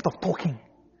them a gift of talking.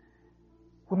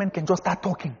 Women can just start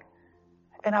talking.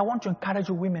 And I want to encourage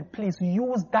you women, please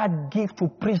use that gift to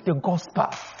preach the gospel.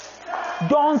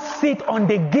 Don't sit on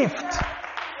the gift.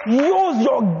 Use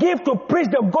your gift to preach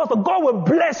the gospel. God will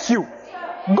bless you.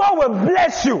 God will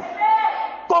bless you.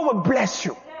 God will bless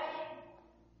you.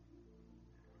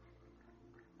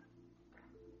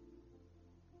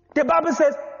 The Bible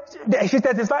says, she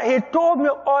testified, he told me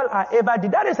all I ever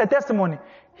did. That is a testimony.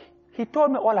 He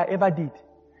told me all I ever did.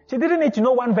 She didn't need to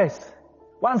know one verse,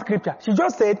 one scripture. She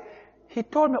just said, he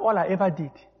told me all I ever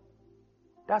did.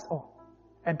 That's all.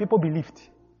 And people believed.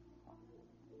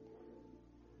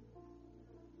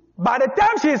 By the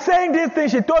time she's saying this thing,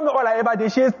 she told me all I ever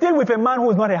did, she is still with a man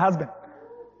who is not her husband.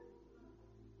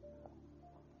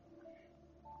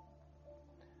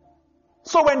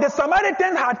 So when the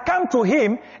Samaritans had come to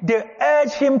him, they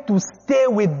urged him to stay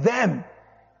with them.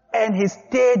 And he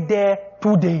stayed there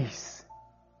 2 days.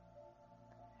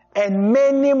 And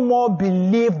many more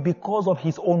believed because of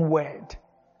his own word.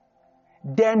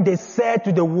 Then they said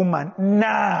to the woman,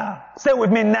 now, say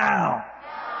with me now.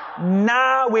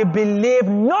 Now we believe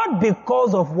not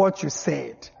because of what you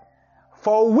said,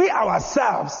 for we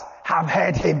ourselves have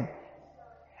heard him.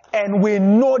 And we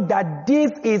know that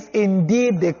this is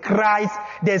indeed the Christ,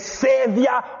 the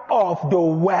Savior of the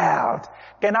world.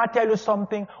 Can I tell you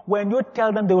something? When you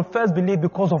tell them, they will first believe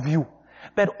because of you.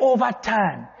 But over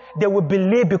time, they will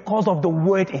believe because of the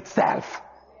word itself.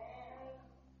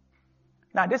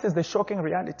 Now, this is the shocking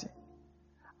reality.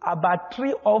 About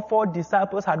 3 or 4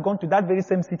 disciples had gone to that very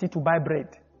same city to buy bread.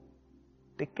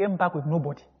 They came back with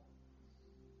nobody.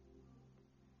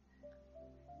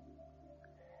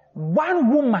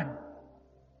 One woman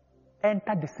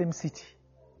entered the same city,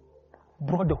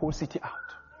 brought the whole city out.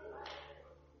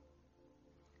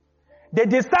 The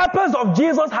disciples of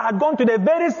Jesus had gone to the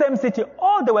very same city.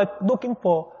 All they were looking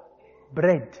for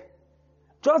bread.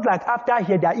 Just like after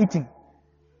here they are eating.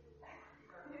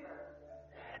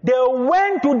 They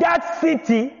went to that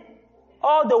city.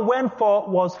 All they went for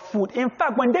was food. In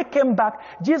fact, when they came back,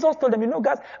 Jesus told them, you know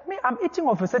guys, I'm eating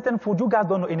of a certain food. You guys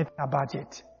don't know anything about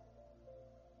it.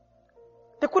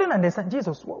 They couldn't understand.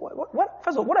 Jesus, first of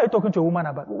all, what are you talking to a woman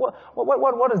about?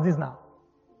 What is this now?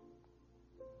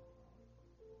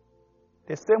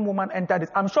 The same woman entered this.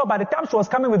 I'm sure by the time she was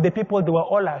coming with the people, they were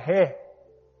all like, hey.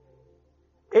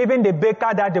 Even the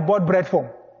baker that they bought bread from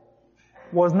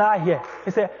was now here.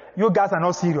 He said, you guys are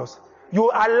not serious. You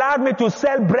allowed me to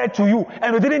sell bread to you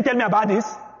and you didn't tell me about this.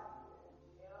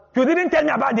 You didn't tell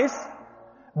me about this.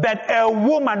 But a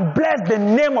woman, bless the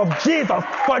name of Jesus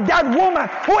for that woman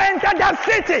who entered that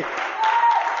city.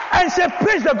 And she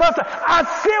preached the gospel. I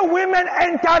see women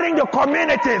entering the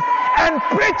communities and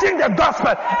preaching the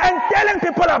gospel and telling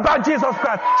people about Jesus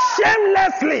Christ.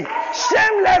 Shamelessly.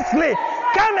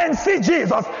 Come and see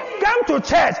Jesus. Come to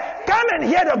church. Come and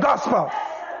hear the gospel.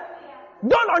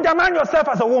 Don't undermine yourself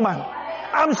as a woman.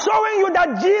 I'm showing you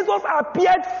that Jesus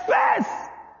appeared first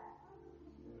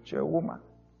to a woman.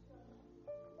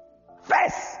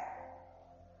 First.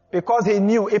 Because he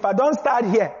knew if I don't start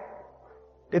here,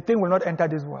 the thing will not enter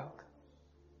this world.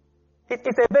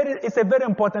 It's a very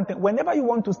important thing. Whenever you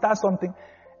want to start something,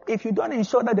 if you don't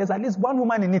ensure that there's at least one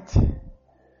woman in it,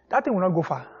 that thing will not go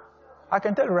far. I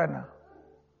can tell you right now.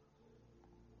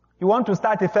 You want to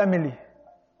start a family,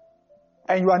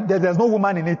 and there's no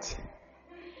woman in it.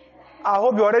 I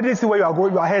hope you already see where you are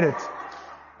going. You are headed.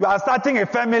 You are starting a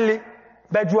family,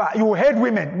 but you hate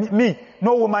women. Me,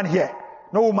 no woman here.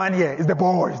 No woman here. It's the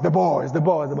boys.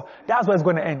 That's where it's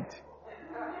going to end.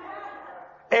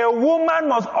 A woman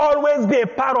must always be a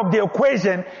part of the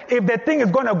equation if the thing is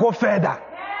going to go further.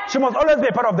 She must always be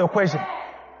a part of the equation.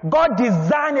 God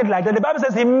designed it like that. The Bible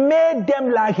says he made them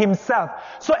like himself.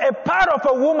 So a part of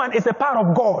a woman is a part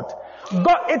of God.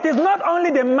 It is not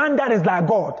only the man that is like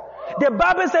God. The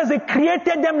Bible says he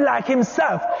created them like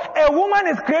himself. A woman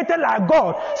is created like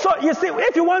God. So you see,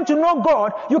 if you want to know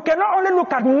God, you cannot only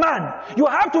look at man. You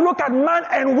have to look at man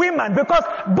and woman, because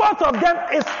both of them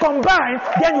is combined,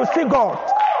 then you see God.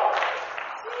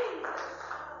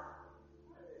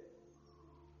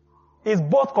 It's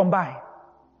both combined.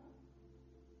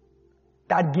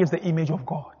 That gives the image of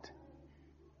God.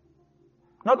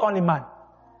 Not only man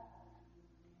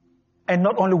and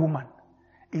not only woman.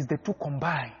 It's the two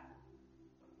combined.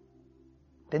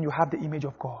 Then you have the image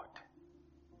of God.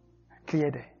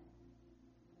 Clear there.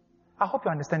 I hope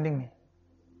you're understanding me.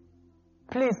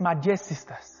 Please, my dear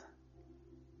sisters,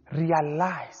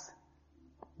 realize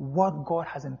what God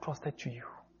has entrusted to you.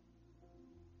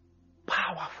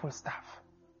 Powerful stuff.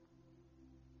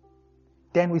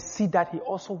 Then we see that he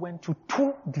also went to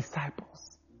 2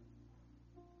 disciples.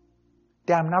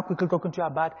 Then I'm now quickly talking to you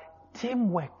about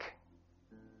teamwork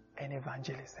and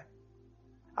evangelism.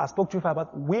 I spoke to you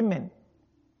about women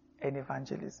and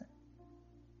evangelism.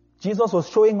 Jesus was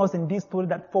showing us in this story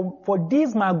that for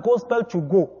this my gospel to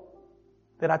go,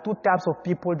 there are 2 types of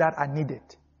people that are needed.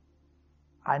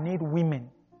 I need women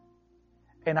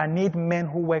and I need men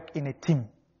who work in a team.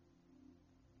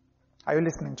 Are you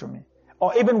listening to me?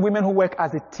 Or even women who work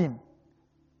as a team.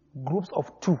 Groups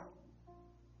of 2.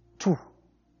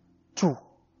 2.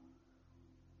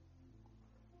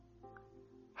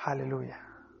 Hallelujah.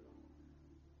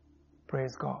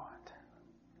 Praise God.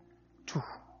 2.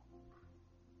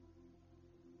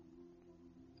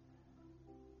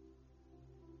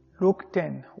 Luke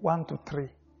 10, 1-3.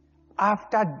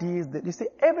 After this, you see,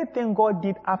 everything God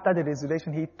did after the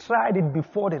resurrection, he tried it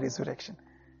before the resurrection.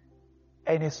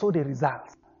 And he saw the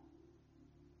results.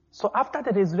 So after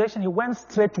the resurrection, he went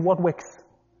straight to what works.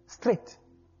 Straight.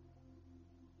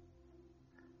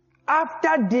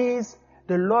 After this,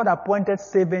 the Lord appointed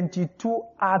 72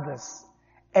 others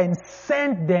and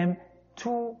sent them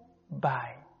 2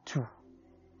 by 2.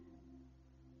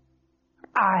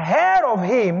 Ahead of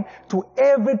him to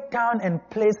every town and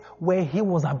place where he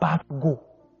was about to go.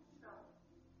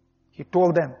 He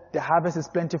told them, the harvest is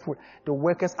plentiful, the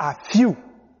workers are few.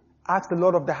 Ask the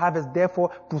Lord of the harvest,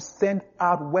 therefore, to send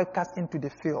out workers into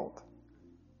the field.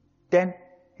 Then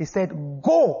he said,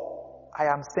 go, I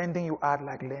am sending you out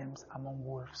like lambs among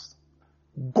wolves.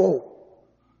 Go.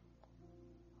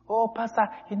 Oh, Pastor,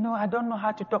 I don't know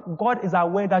how to talk. God is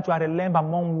aware that you are a lamb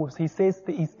among wolves. He still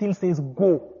says,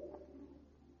 go.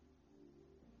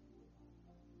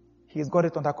 He's got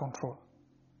it under control.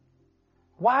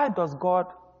 Why does God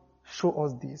show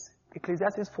us this?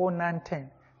 Ecclesiastes 4:9-10.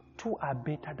 2 are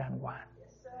better than 1.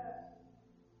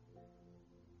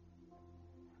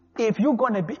 If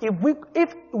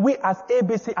we as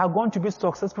ABC are going to be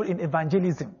successful in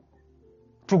evangelism,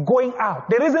 to going out,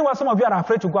 the reason why some of you are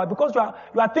afraid to go out, because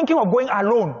you are thinking of going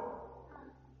alone.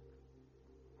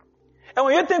 And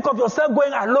when you think of yourself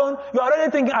going alone, you're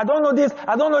already thinking, I don't know this,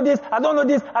 I don't know this, I don't know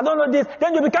this, I don't know this.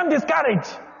 Then you become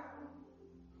discouraged.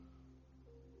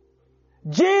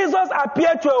 Jesus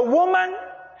appeared to a woman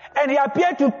and he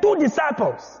appeared to 2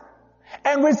 disciples.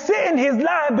 And we see in his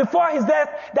life before his death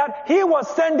that he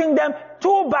was sending them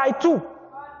 2 by 2.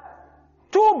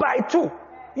 2 by 2.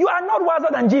 You are not wiser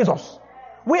than Jesus.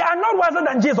 We are not wiser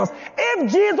than Jesus.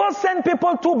 If Jesus sent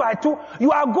people 2 by 2,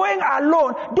 you are going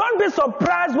alone. Don't be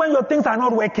surprised when your things are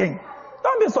not working.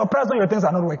 Don't be surprised when your things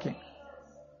are not working.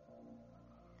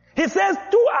 He says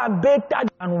 2 are better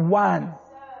than 1.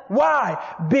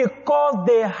 Why? Because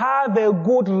they have a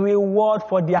good reward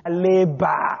for their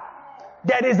labor.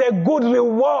 There is a good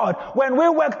reward. When we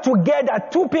work together,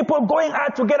 2 people going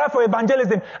out together for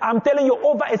evangelism, I'm telling you,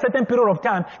 over a certain period of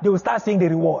time, they will start seeing the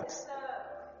rewards.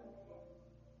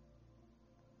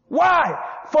 Why?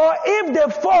 For if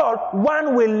they fall,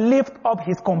 one will lift up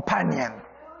his companion.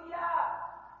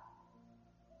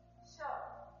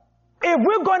 If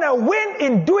we're going to win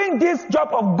in doing this job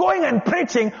of going and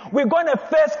preaching, we're going to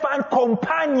first find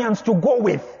companions to go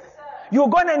with. You're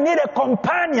going to need a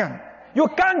companion. You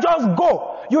can't just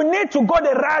go. You need to go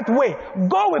the right way.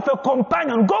 Go with a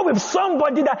companion. Go with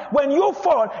somebody that when you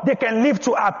fall, they can lift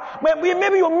you up.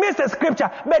 Maybe you missed a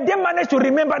scripture, but they managed to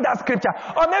remember that scripture.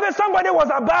 Or maybe somebody was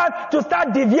about to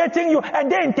start deviating you and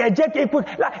they interject it.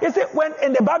 Like, you see, when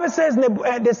in the Bible says,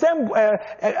 the same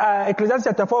Ecclesiastes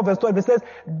chapter 4 verse 12, it says,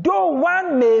 though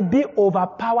one may be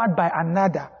overpowered by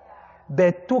another,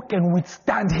 the 2 can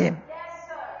withstand him.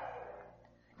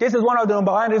 This is one of the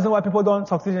number 1 reasons why people don't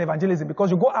succeed in evangelism.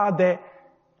 Because you go out there,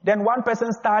 then one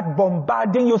person starts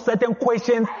bombarding you certain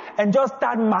questions and just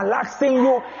start malaxing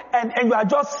you and you are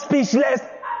just speechless.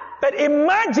 But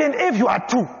imagine if you are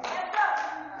 2.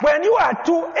 When you are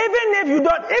 2, even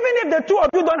if the 2 of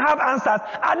you don't have answers,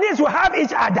 at least you have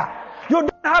each other. You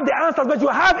don't have the answers, but you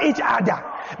have each other.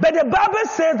 But the Bible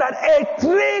says that a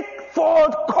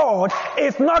threefold cord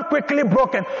is not quickly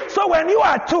broken. So when you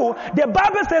are 2, the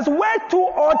Bible says where 2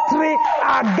 or 3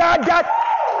 are gathered,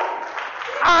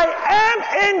 I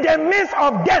am in the midst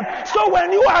of them. So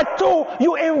when you are 2,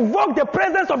 you invoke the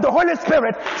presence of the Holy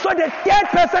Spirit. So the 3rd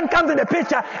person comes in the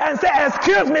picture and says,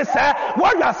 excuse me, sir,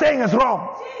 what you are saying is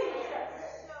wrong.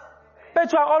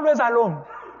 But you are always alone.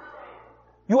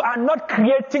 You are not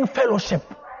creating fellowship.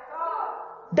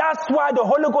 That's why the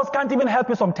Holy Ghost can't even help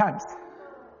you sometimes.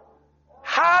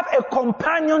 Have a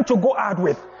companion to go out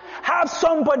with. Have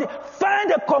somebody,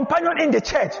 find a companion in the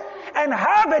church and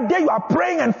have a day you are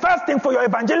praying and fasting for your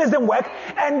evangelism work,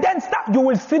 and then you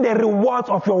will see the rewards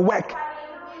of your work.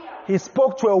 He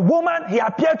spoke to a woman, he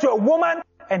appeared to a woman,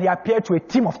 and he appeared to a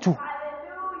team of 2.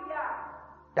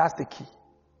 That's the key.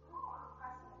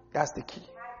 That's the key.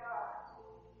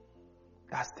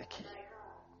 That's the key.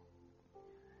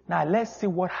 Now let's see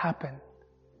what happened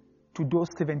to those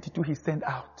 72 he sent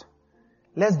out.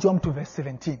 Let's jump to verse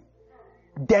 17.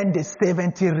 Then the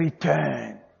 70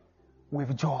 returned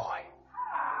with joy.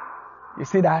 You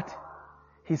see that?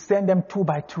 He sent them 2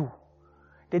 by 2.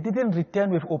 They didn't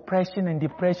return with oppression and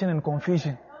depression and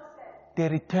confusion. They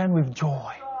returned with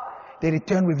joy. They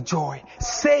returned with joy,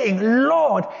 saying,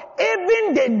 Lord,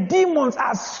 even the demons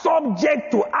are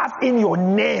subject to us in your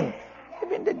name.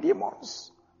 Even the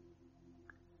demons.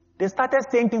 They started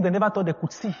saying things they never thought they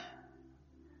could see.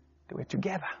 They were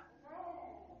together.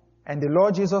 And the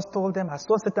Lord Jesus told them, I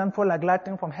saw Satan fall like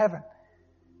lightning from heaven.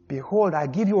 Behold, I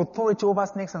give you authority over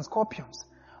snakes and scorpions,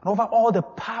 and over all the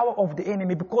power of the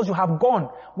enemy, because you have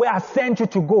gone where I sent you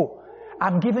to go.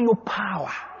 I'm giving you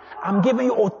power. I'm giving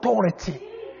you authority.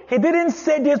 He didn't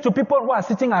say this to people who are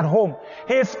sitting at home.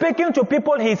 He is speaking to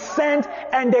people he sent,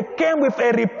 and they came with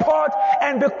a report,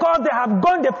 and because they have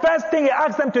gone the first thing he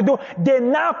asked them to do, they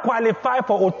now qualify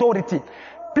for authority.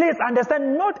 Please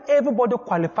understand, not everybody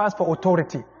qualifies for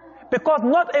authority, because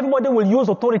not everybody will use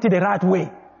authority the right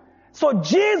way. So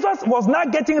Jesus was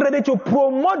not getting ready to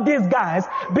promote these guys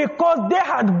because they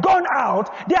had gone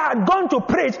out, they had gone to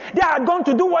preach, they had gone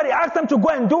to do what he asked them to go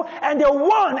and do, and they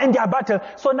won in their battle.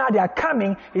 So now they are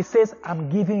coming. He says, I'm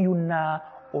giving you now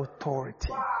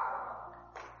authority.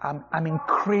 I'm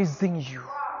increasing you.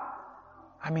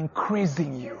 I'm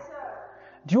increasing you.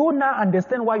 Do you now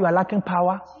understand why you are lacking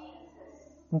power?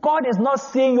 God is not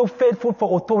seeing you faithful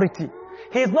for authority.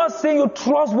 He is not seeing you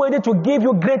trustworthy to give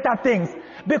you greater things,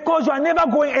 because you are never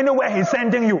going anywhere he's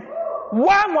sending you.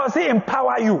 Why must he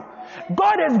empower you?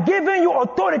 God is giving you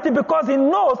authority because he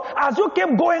knows as you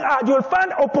keep going out, you'll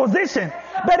find opposition.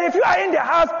 But if you are in the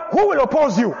house, who will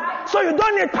oppose you? So you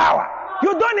don't need power.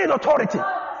 You don't need authority.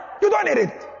 You don't need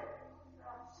it.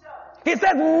 He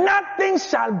said, nothing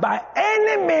shall by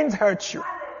any means hurt you.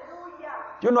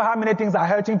 Do you know how many things are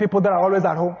hurting people that are always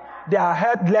at home? They are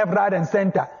hurt left, right, and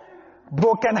center.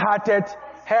 Broken-hearted,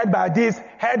 hurt by this,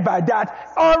 hurt by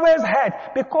that, always hurt,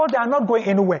 because they are not going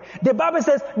anywhere. The Bible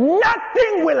says,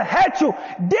 nothing will hurt you.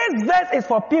 This verse is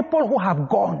for people who have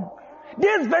gone.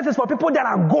 This verse is for people that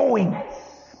are going.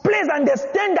 Please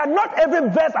understand that not every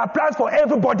verse applies for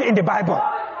everybody in the Bible.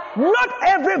 Not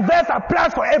every verse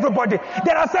applies for everybody.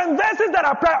 There are some verses that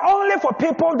apply only for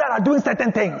people that are doing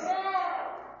certain things.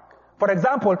 For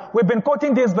example, we've been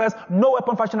quoting this verse, no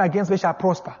weapon fashioned against me shall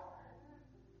prosper.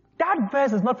 That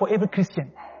verse is not for every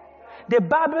Christian. The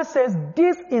Bible says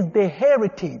this is the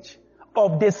heritage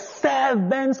of the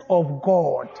servants of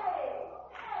God.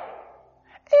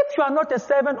 If you are not a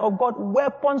servant of God,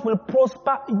 weapons will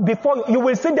prosper before you. You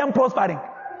will see them prospering.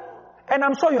 And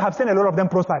I'm sure you have seen a lot of them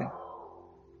prospering.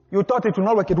 You thought it would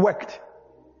not work, it worked.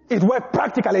 It worked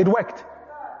practically, it worked.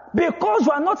 Because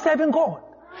you are not serving God.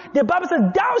 The Bible says,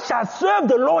 thou shalt serve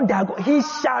the Lord thy God. He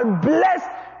shall bless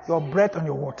your bread and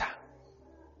your water.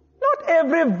 Not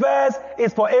every verse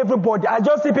is for everybody. I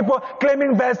just see people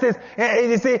claiming verses.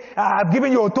 You see, I've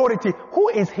given you authority. Who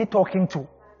is he talking to?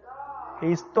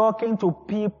 He's talking to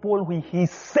people who he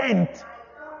sent.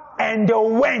 And they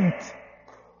went.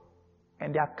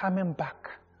 And they are coming back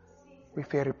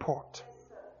with a report.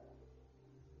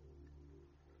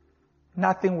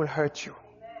 Nothing will hurt you.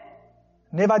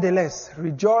 Nevertheless,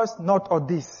 rejoice not of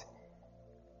this,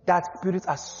 that spirits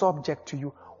are subject to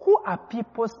you. Who are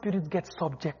people spirits get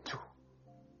subject to?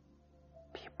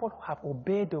 People who have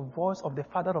obeyed the voice of the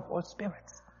Father of all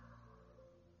spirits.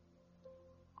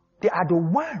 They are the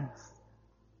ones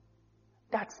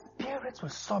that spirits will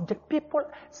subject.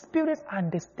 Spirits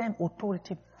understand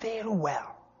authority very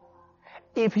well.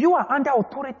 If you are under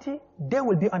authority, they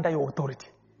will be under your authority.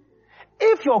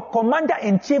 If your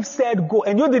commander-in-chief said go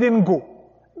and you didn't go,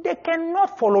 they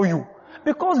cannot follow you.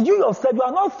 Because you yourself, you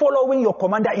are not following your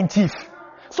commander-in-chief.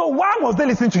 So why must they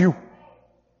listen to you?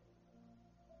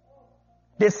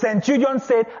 The centurion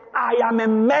said, I am a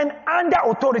man under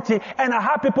authority and I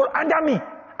have people under me.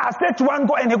 I said to one,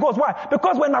 go, and he goes. Why?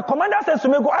 Because when my commander says to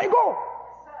me, go, I go.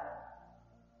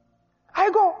 I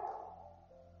go.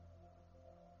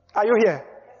 Are you here?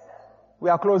 We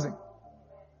are closing.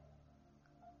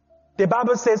 The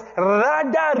Bible says,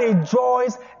 rather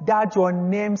rejoice that your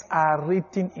names are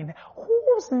written in.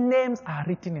 Whose names are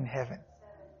written in heaven?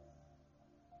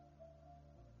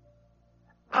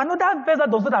 Another verse that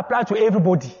does not apply to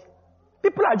everybody.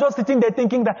 People are just sitting there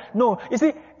thinking that, no, you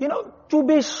see, to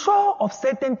be sure of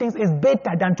certain things is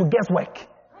better than to guesswork.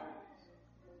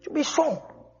 To be sure.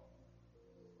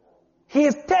 He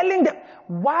is telling them,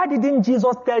 why didn't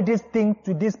Jesus tell this thing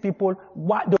to these people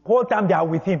the whole time they are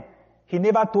with him? He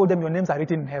never told them your names are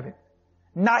written in heaven.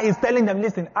 Now he's telling them,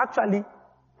 listen, actually,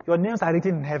 your names are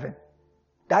written in heaven.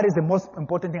 That is the most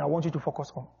important thing I want you to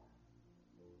focus on.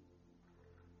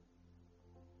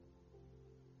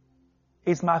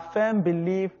 It's my firm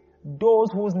belief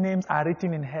those whose names are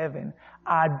written in heaven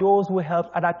are those who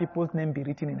help other people's names be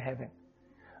written in heaven.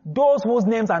 Those whose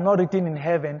names are not written in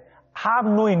heaven have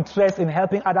no interest in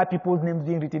helping other people's names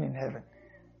being written in heaven.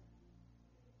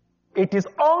 It is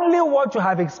only what you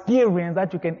have experienced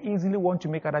that you can easily want to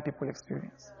make other people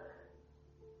experience.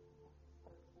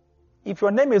 If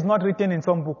your name is not written in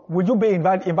some book, would you be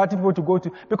inviting people to go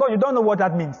to? Because you don't know what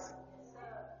that means.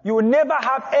 You will never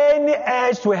have any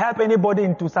urge to help anybody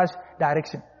into such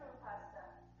direction.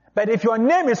 But if your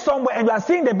name is somewhere and you are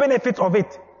seeing the benefits of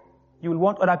it, you will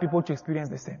want other people to experience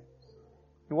the same.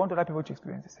 You want other people to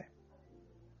experience the same.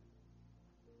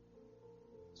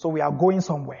 So we are going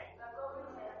somewhere.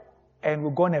 And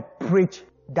we're going to preach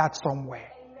that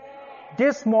somewhere.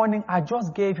 This morning, I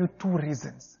just gave you 2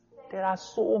 reasons. There are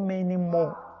so many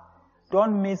more.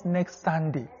 Don't miss next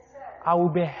Sunday. I will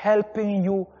be helping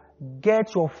you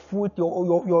get your foot,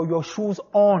 your shoes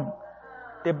on.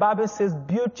 The Bible says,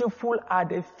 beautiful are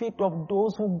the feet of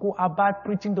those who go about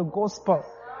preaching the gospel.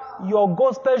 Your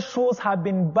gospel shoes have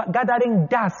been gathering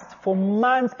dust for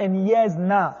months and years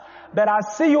now. But I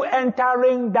see you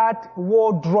entering that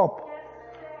wardrobe,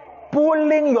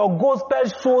 pulling your gospel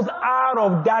shoes out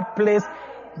of that place,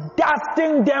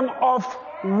 dusting them off,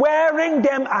 wearing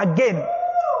them again,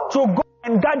 to go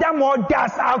and gather more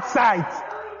dust outside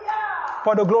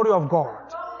for the glory of God.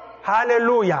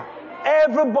 Hallelujah.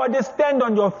 Everybody stand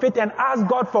on your feet and ask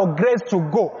God for grace to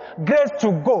go. Grace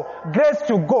to go. Grace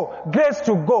to go. Grace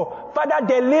to go. Father,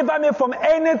 deliver me from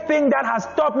anything that has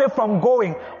stopped me from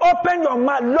going. Open your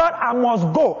mouth. Lord, I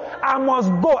must go. I must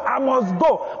go. I must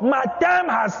go. My time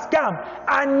has come.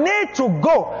 I need to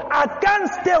go. I can't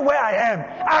stay where I am.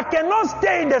 I cannot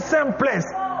stay in the same place.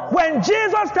 When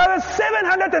Jesus traveled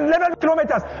 711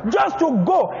 kilometers just to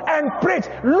go and preach,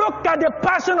 look at the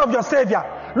passion of your Savior.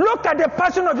 Look at the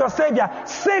passion of your Savior.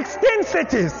 16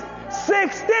 cities.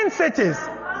 16 cities.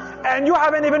 And you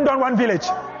haven't even done one village.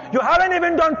 You haven't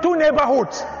even done 2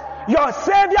 neighborhoods. Your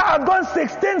Savior has gone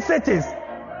 16 cities.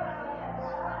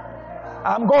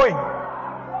 I'm going.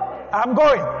 I'm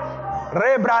going.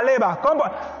 Come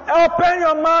on. Open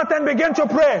your mouth and begin to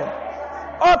pray.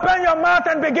 Open your mouth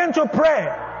and begin to pray.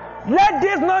 Let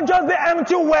this not just be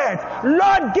empty words.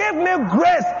 Lord, give me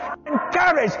grace and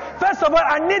courage. First of all,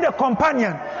 I need a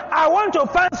companion. I want to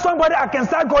find somebody I can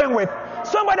start going with.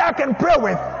 Somebody I can pray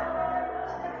with.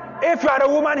 If you are a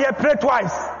woman here, pray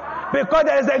twice. Because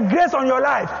there is a grace on your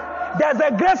life. There's a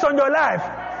grace on your life.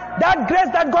 That grace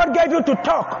that God gave you to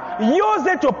talk, use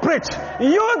it to preach.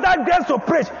 Use that grace to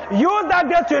preach. Use that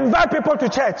grace to invite people to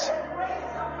church.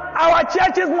 Our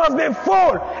churches must be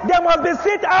full. They must be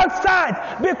sit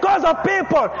outside because of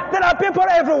people. There are people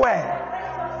everywhere.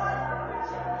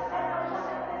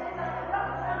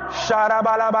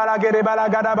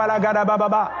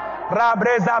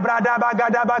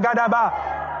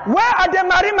 Where are the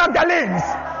Mary Magdalenes?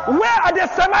 Where are the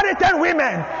Samaritan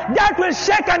women that will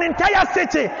shake an entire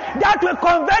city, that will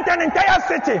convert an entire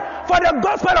city for the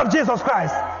gospel of Jesus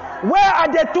Christ? Where are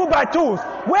the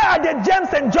 2x2s? Where are the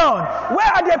James and John? Where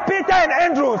are the Peter and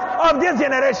Andrews of this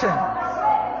generation?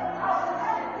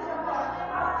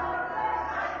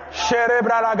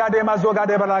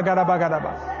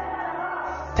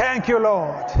 Thank you,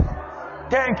 Lord.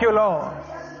 Thank you, Lord.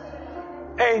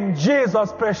 In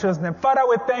Jesus' precious name. Father,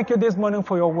 we thank you this morning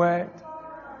for your word.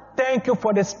 Thank you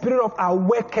for the spirit of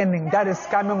awakening that is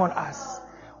coming on us.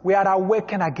 We are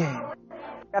awakened again.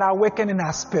 We are awakened in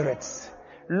our spirits.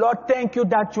 Lord, thank you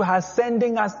that you are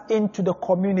sending us into the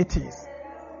communities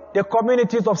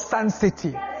of Sun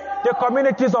City, the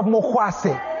communities of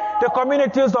Mukwase, the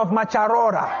communities of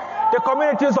Macharora, the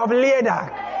communities of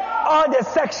Leda, all the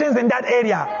sections in that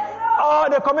area, all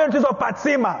the communities of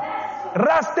Patsima,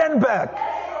 Rustenburg,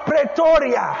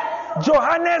 Pretoria,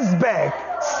 Johannesburg,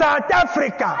 South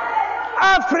Africa,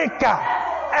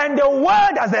 and the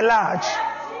world as a large.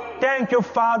 Thank you,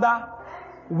 Father.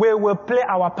 We will play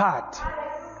our part.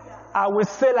 I will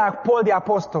say like Paul the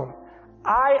Apostle,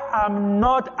 I am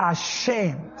not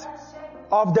ashamed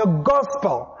of the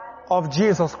gospel of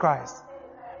Jesus Christ.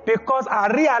 Because I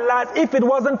realize if it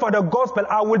wasn't for the gospel,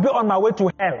 I would be on my way to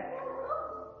hell.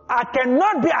 I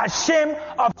cannot be ashamed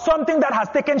of something that has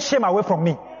taken shame away from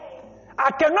me.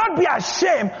 I cannot be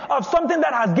ashamed of something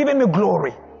that has given me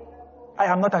glory. I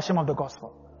am not ashamed of the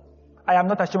gospel. I am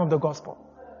not ashamed of the gospel.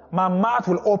 My mouth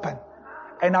will open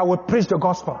and I will preach the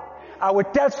gospel. I will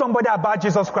tell somebody about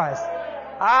Jesus Christ.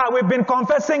 We've been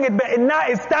confessing it, but now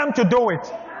it's time to do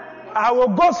it. I will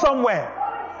go somewhere.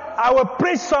 I will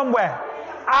preach somewhere.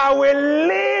 I will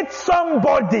lead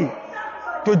somebody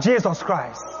to Jesus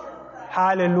Christ.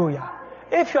 Hallelujah.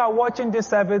 If you are watching this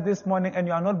service this morning and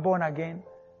you are not born again,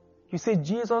 you see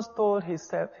Jesus told his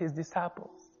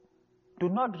disciples, do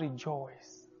not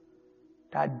rejoice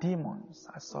that demons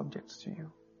are subject to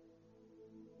you.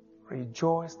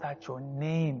 Rejoice that your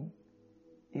name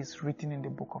is written in the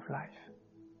book of life.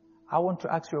 I want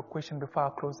to ask you a question before I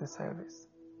close the service.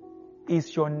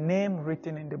 Is your name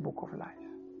written in the book of life?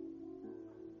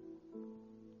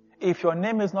 If your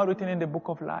name is not written in the book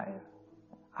of life,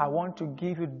 I want to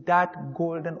give you that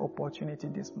golden opportunity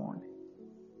this morning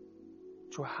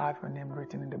to have your name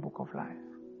written in the book of life.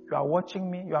 You are watching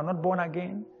me, you are not born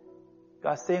again. You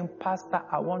are saying, Pastor,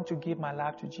 I want to give my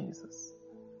life to Jesus.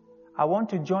 I want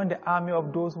to join the army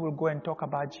of those who will go and talk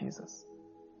about Jesus.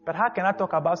 But how can I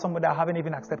talk about somebody I haven't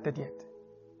even accepted yet?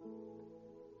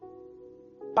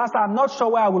 Pastor, I'm not sure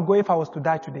where I will go if I was to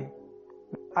die today.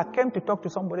 I came to talk to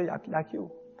somebody like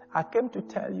you. I came to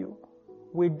tell you,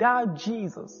 without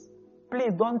Jesus,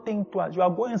 please don't think twice. You are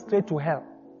going straight to hell.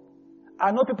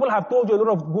 I know people have told you a lot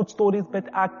of good stories, but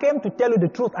I came to tell you the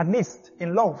truth, at least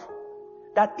in love.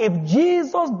 That if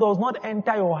Jesus does not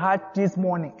enter your heart this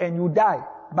morning and you die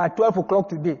by 12 o'clock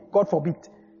today, God forbid,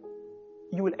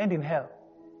 you will end in hell.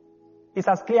 It's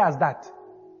as clear as that.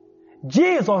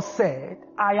 Jesus said,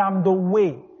 I am the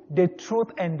way, the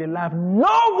truth, and the life.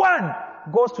 No one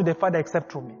goes to the Father except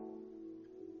through me.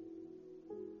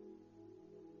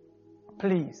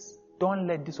 Please, don't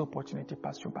let this opportunity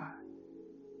pass you by.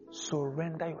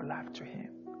 Surrender your life to Him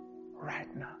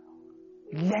right now.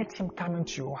 Let Him come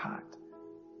into your heart.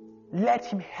 Let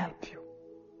Him help you.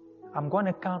 I'm going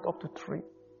to count up to 3.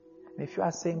 And if you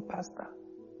are saying, Pastor,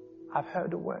 I've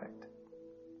heard the word.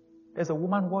 There's a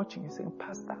woman watching you saying,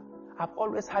 Pastor, I've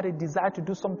always had a desire to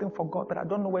do something for God, but I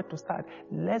don't know where to start.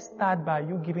 Let's start by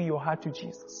you giving your heart to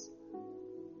Jesus.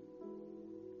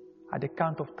 At the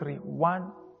count of 3.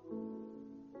 1,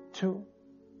 2,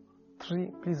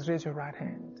 3. Please raise your right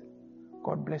hand.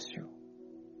 God bless you.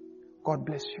 God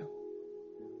bless you.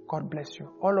 God bless you.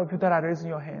 All of you that are raising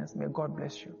your hands, may God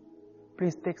bless you.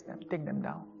 Please take them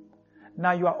down.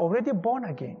 Now you are already born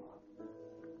again.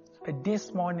 But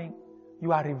this morning,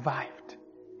 you are revived.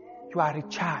 You are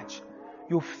recharged.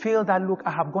 You feel that, look,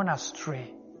 I have gone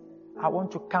astray. I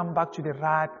want to come back to the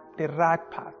right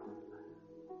path.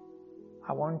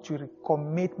 I want to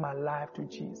recommit my life to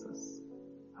Jesus.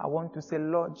 I want to say,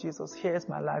 Lord Jesus, here's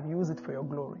my life. Use it for your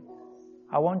glory.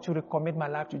 I want to recommit my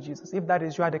life to Jesus. If that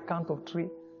is you at the count of 3,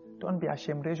 don't be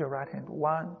ashamed. Raise your right hand.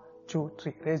 1, 2,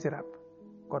 3. Raise it up.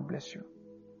 God bless you.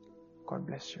 God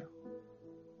bless you.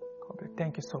 God bless you.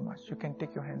 Thank you so much. You can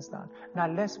take your hands down. Now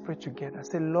let's pray together.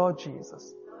 Say, Lord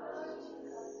Jesus,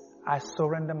 I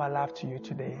surrender my life to you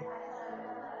today.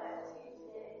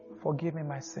 Forgive me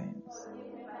my sins.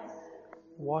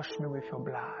 Wash me with your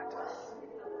blood.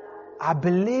 I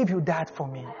believe you died for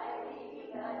me.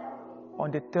 On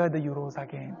the 3rd day you rose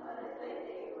again,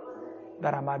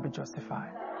 that I might be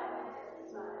justified.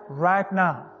 Right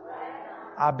now,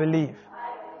 I believe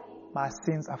my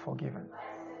sins are forgiven.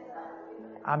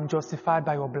 I'm justified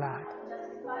by your blood.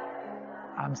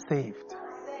 I'm saved.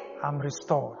 I'm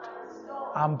restored.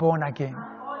 I'm born again.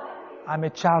 I'm a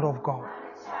child of God.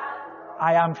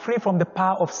 I am free from the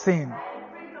power of sin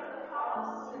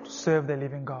to serve the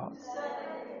living God.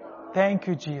 Thank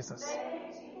you, Jesus,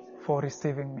 for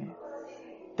receiving me.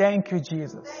 Thank you,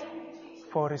 Jesus,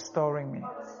 for restoring me.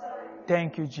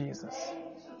 Thank you, Jesus,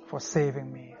 for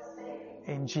saving me.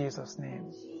 In Jesus'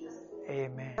 name,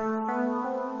 amen.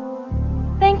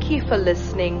 Thank you for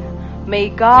listening. May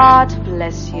God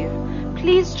bless you.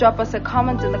 Please drop us a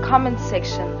comment in the comment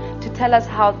section to tell us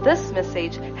how this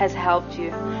message has helped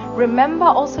you. Remember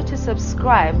also to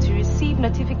subscribe to receive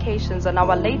notifications on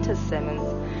our latest sermons.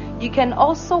 You can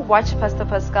also watch Pastor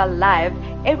Pascal live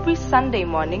every Sunday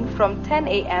morning from 10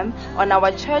 a.m. on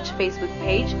our church Facebook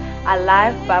page,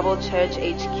 Alive Bible Church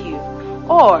HQ.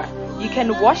 Or you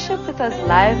can worship with us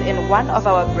live in one of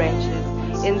our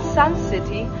branches in Sun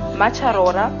City,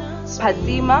 Macharora,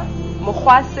 Pazima,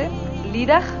 Mokwase,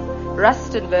 Lidach,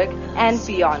 Rustenburg, and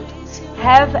beyond.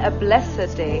 Have a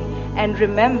blessed day, and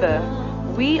remember,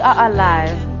 we are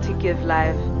alive to give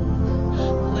life.